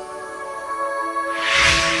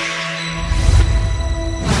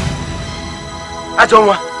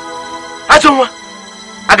 Ajonwa! Ajonwa!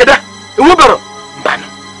 Agada! Umubaro! Mbano!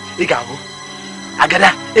 Igahu!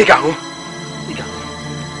 Agada! Igahu! Igahu!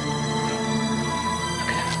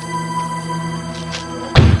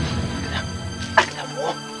 Agada! Agada! Wo!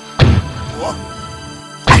 Wo!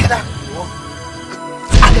 Agada! Wo!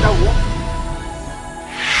 Agada! Wo!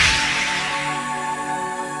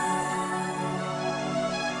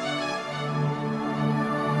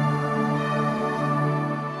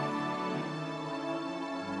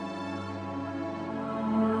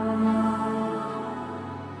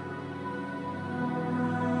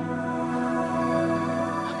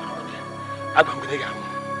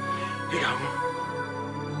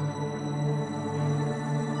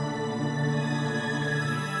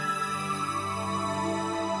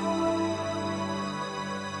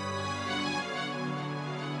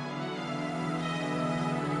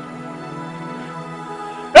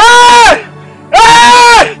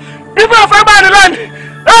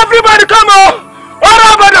 Everybody come on!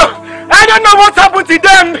 I don't know what's happened to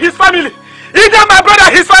them, his family. Either my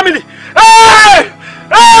brother, his family. Hey!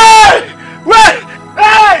 Hey! Wait!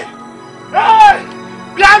 Hey! Hey!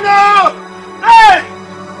 Piano! Hey!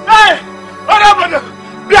 Hey!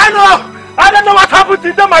 Piano! I don't know what happened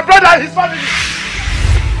to them, my brother and his family.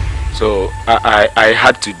 So I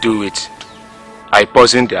had to do it. I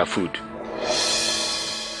poisoned their food.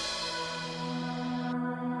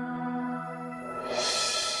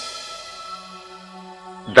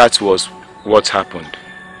 That was what happened.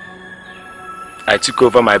 I took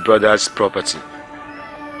over my brother's property.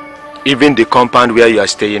 Even the compound where you are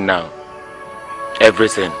staying now.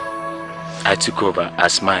 Everything I took over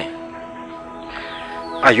as mine.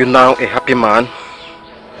 Are you now a happy man?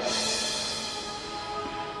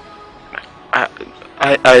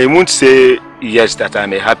 I won't say yes that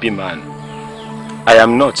I'm a happy man. I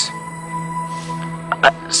am not.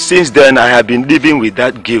 Since then, I have been living with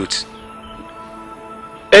that guilt.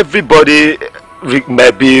 Everybody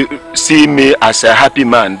maybe see me as a happy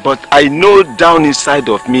man, but I know down inside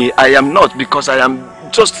of me, I am not, because I am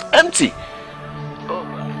just empty.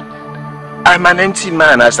 I'm an empty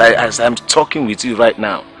man as I'm talking with you right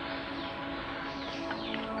now.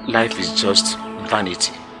 Life is just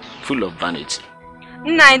vanity, full of vanity.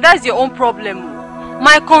 Nah, that's your own problem.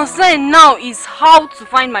 My concern now is how to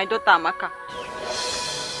find my daughter Amaka.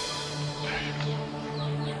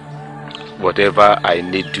 Whatever I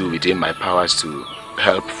need do within my powers to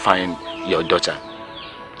help find your daughter,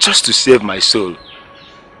 just to save my soul,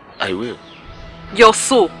 I will. Your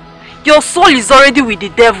soul? Your soul is already with the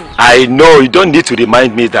devil. I know, you don't need to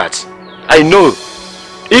remind me that. I know.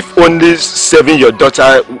 If only saving your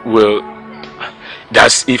daughter will,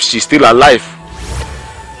 that's if she's still alive,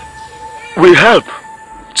 will help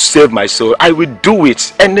to save my soul, I will do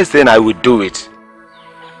it. Anything, I will do it.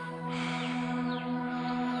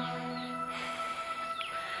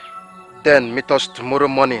 Then meet us tomorrow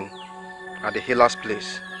morning at the healer's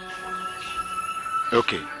place.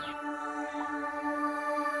 Okay.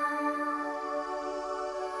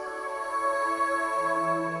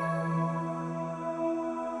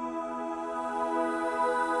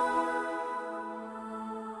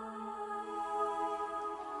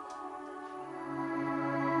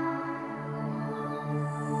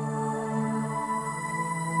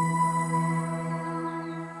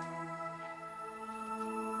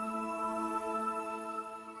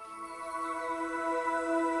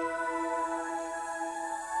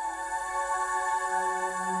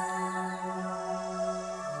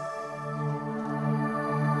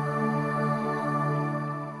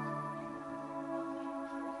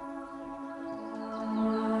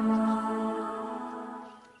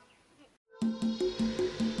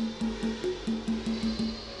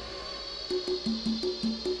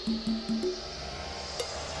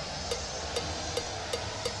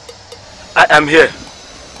 I am here.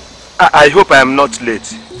 I hope I am not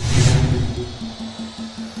late.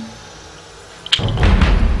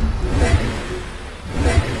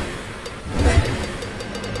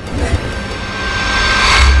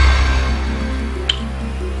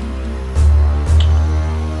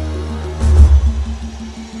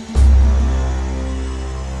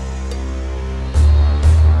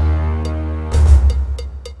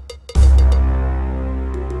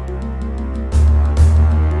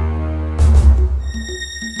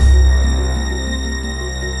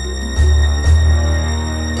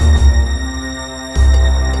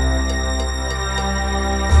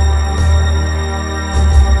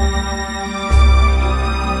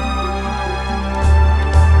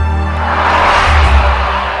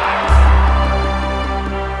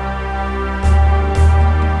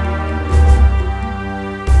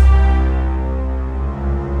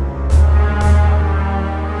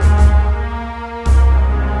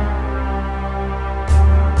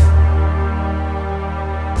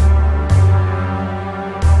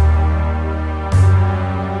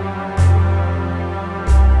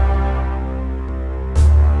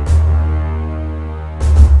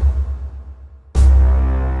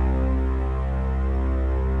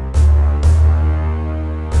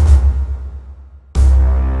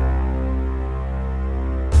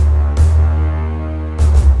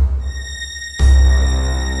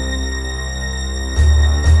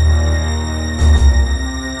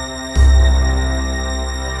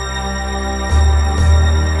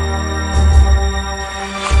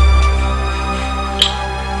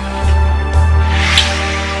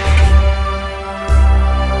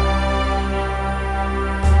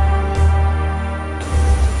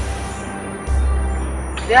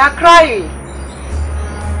 They are crying.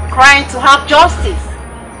 Crying to have justice.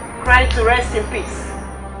 Crying to rest in peace.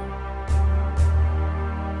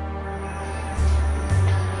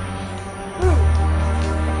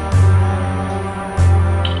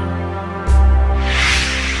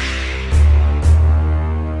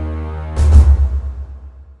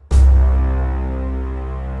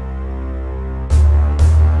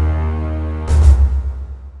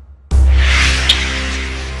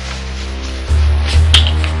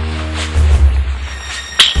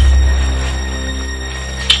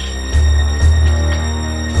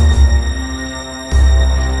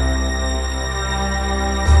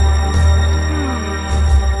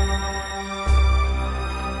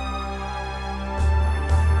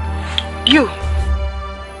 You.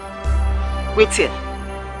 Wait here.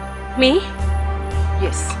 Me?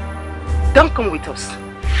 Yes. Don't come with us.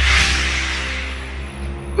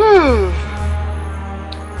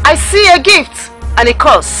 I see a gift and a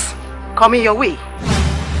curse coming your way.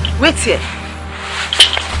 Wait here.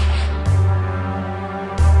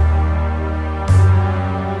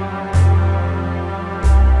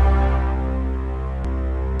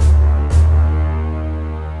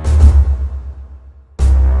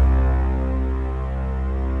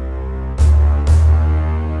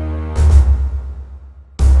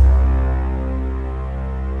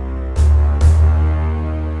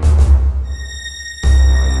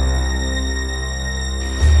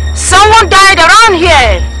 Someone died around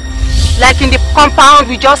here, like in the compound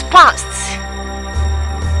we just passed.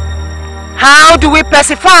 How do we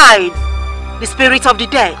pacify the spirit of the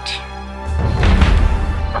dead?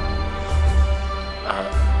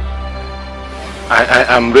 I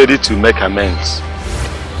am ready to make amends.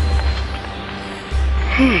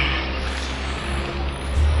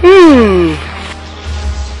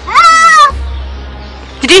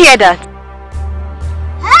 Did you hear that?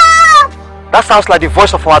 That sounds like the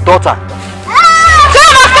voice of our daughter.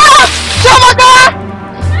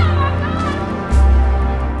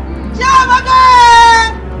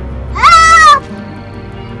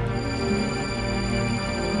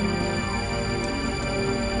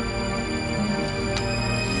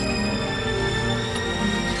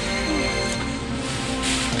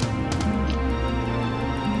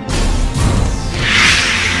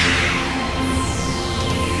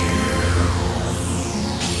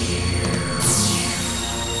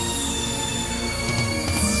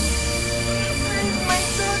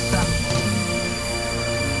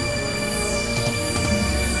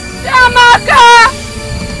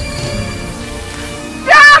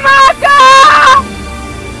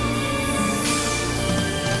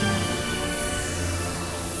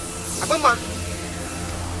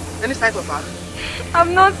 Any sight of her?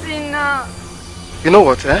 I've not seen her. You know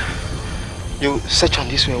what, eh? You search on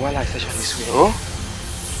this way while I search on this way, oh?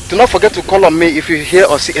 Do not forget to call on me if you hear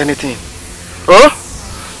or see anything. Oh?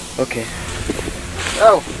 Okay.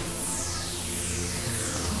 Oh.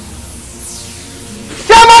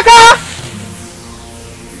 Chiamaka!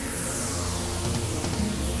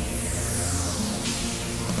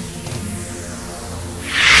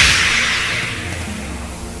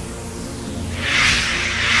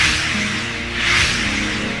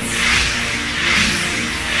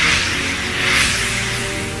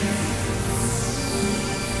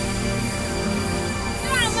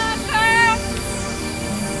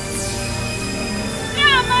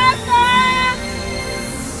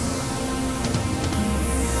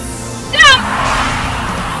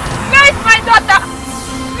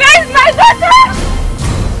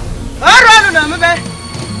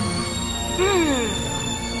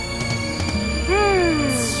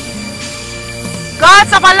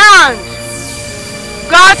 Gods of our land,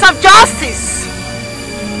 gods of justice,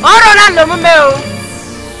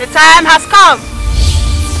 the time has come.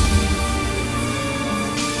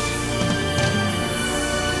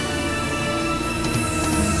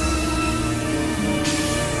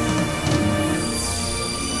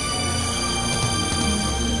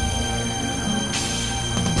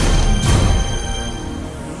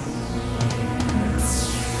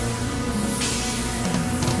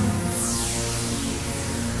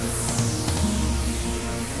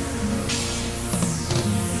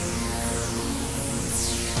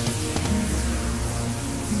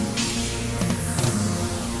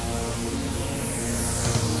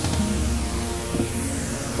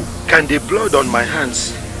 Can the blood on my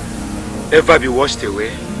hands ever be washed away?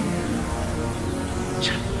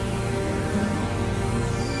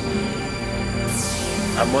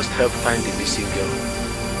 I must help find the missing girl.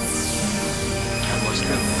 I must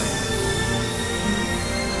help.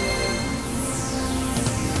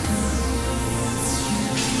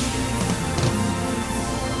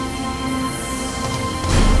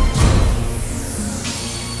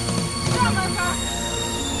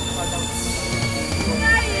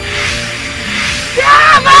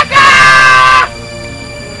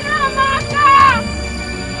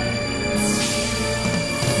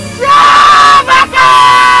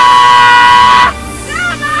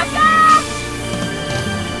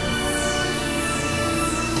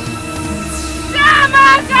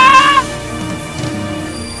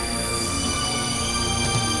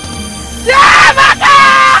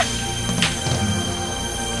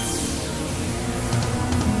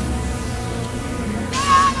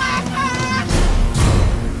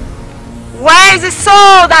 Where is the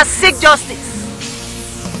soul that seek justice?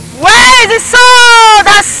 Where is the soul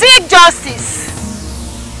that seek justice?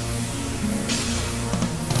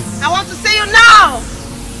 I want to see you now.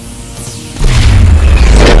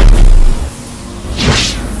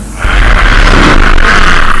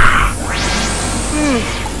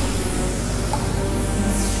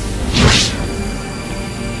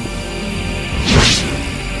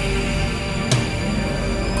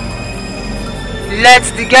 let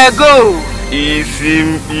the girl go.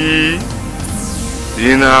 Isim-i.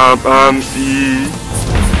 Dinabam-i.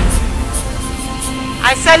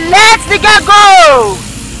 I said let the girl go.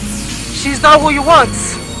 She's not who you want.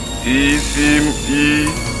 Isim-i.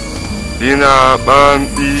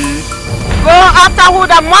 Dinabam-i. Go after who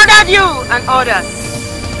that murdered you and others.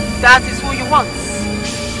 That is who you want.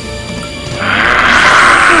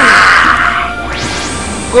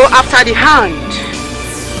 Go after the hand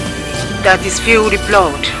that is filled with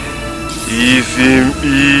blood.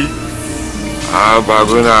 Isim-i.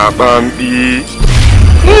 Abaguna-bam-i.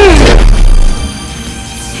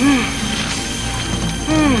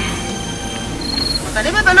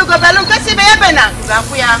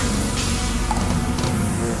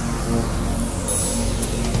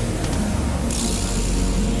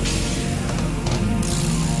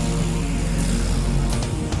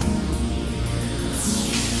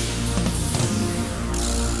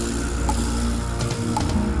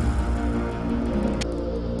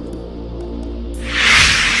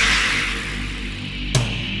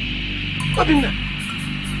 Obinna!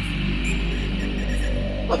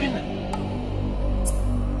 Obinna!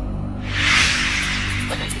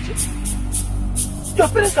 Your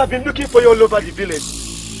parents have been looking for you all over the village.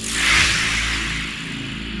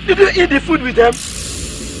 Did you eat the food with them?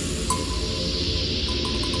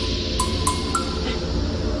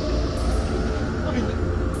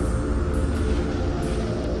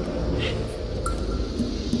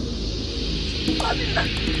 Obinna!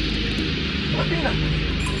 Obinna!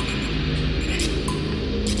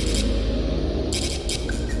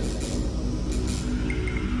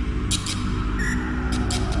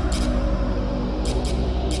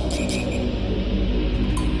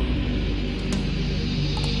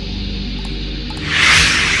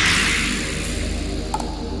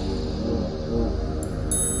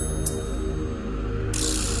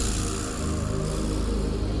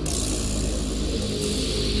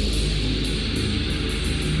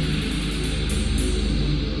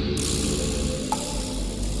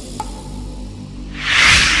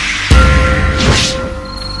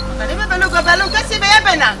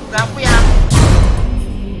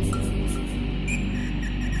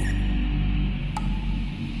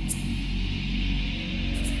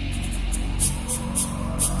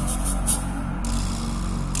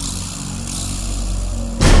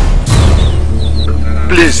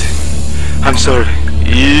 Please, I'm sorry.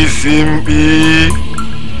 Isim-i.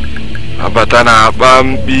 Abatana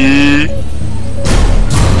Bambi.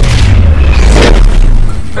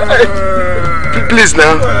 Please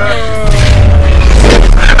now.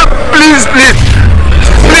 Please, please.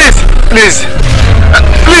 Please, please.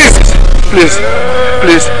 Please, please.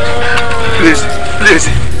 Please. Please, please.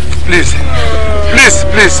 Please. Please,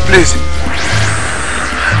 please, please.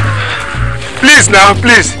 Please now,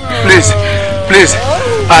 please. Please. Please.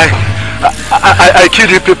 I killed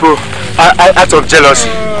you people out of jealousy.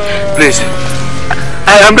 Please.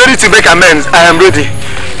 I am ready to make amends. I am ready.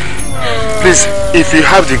 Please, if you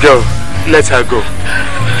have the girl, let her go.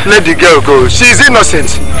 Let the girl go. She is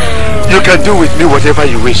innocent. You can do with me whatever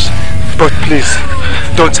you wish. But please,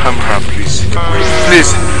 don't harm her, please.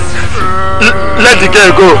 Please. Let the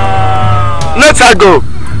girl go. Let her go.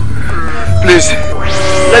 Please.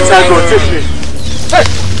 Let her go. Take me. Hey.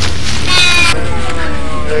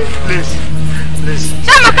 Please. Please.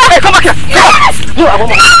 Hey, come back here. Come back.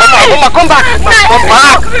 Mama, come back. Come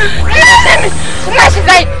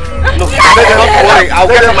back. No, don't worry. I'll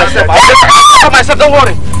get her myself. I'll get her myself. Don't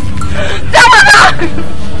worry.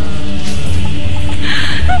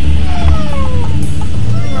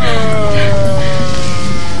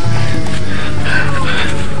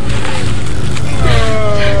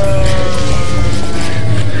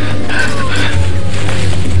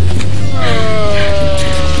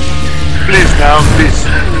 Please now, please.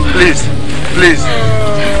 Please. Please.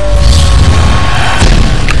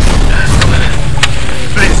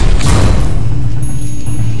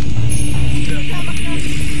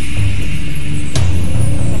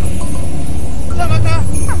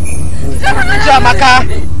 Jamaka!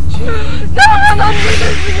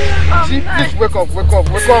 See, please wake up, please.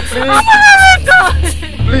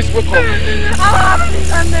 Please wake up.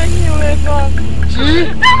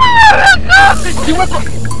 See, wake up.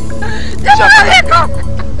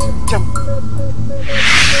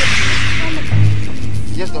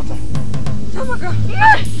 Yes, daughter. Jamaka.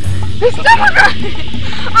 Look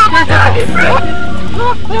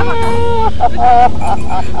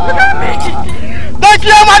at me. Thank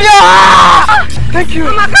you, Mario! Thank you!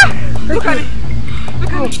 Amaka! Look at me!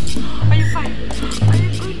 Look at me! Are you fine? Are you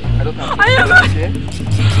good? I don't have to. Are you good?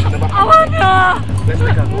 Amaka! Let's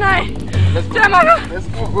make her go. Let's go. Chiamaka. Let's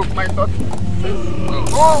go, my daughter.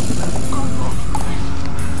 Oh.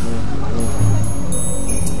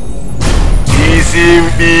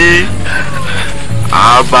 Izimbi.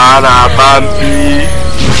 Abana Bambi.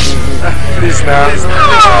 Please now.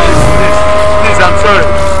 Please, I'm sorry.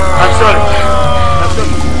 I'm sorry.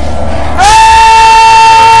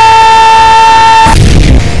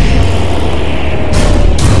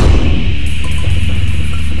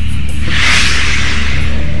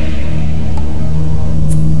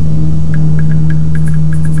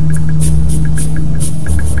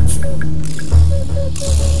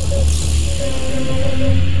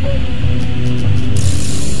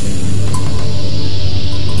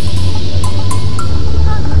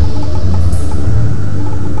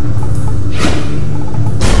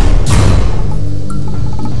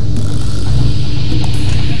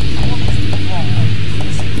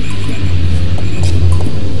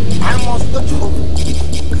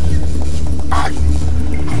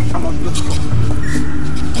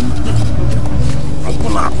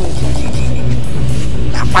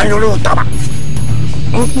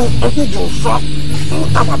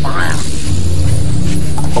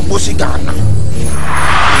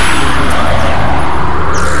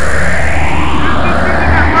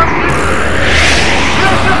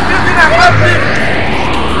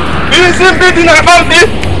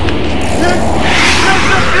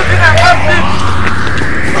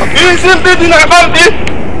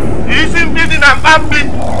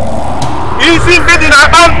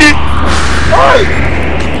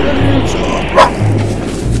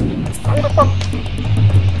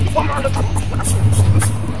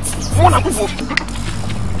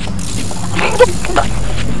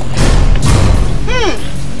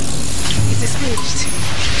 It is finished.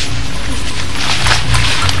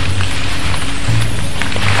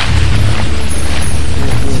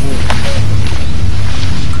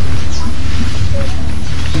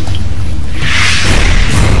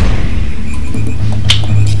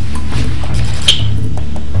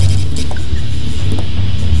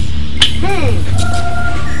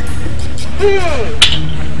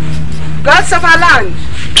 Gods of our land.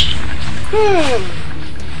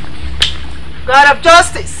 God of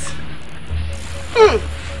justice.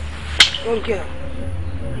 Young girl,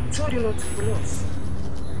 I told you not to follow us.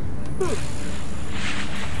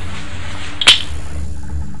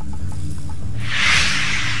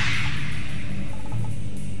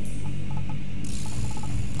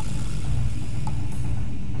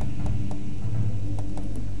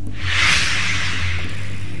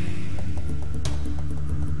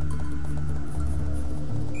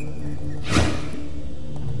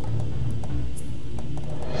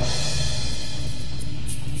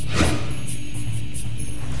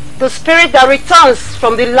 The spirit that returns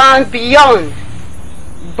from the land beyond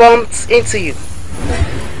bumped into you.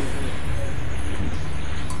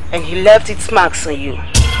 And he left its marks on you.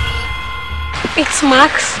 Its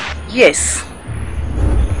marks? Yes.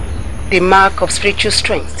 The mark of spiritual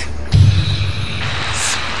strength.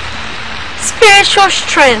 Spiritual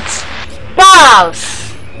strength?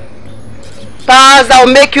 Powers! Powers that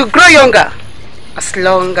will make you grow younger as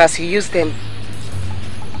long as you use them.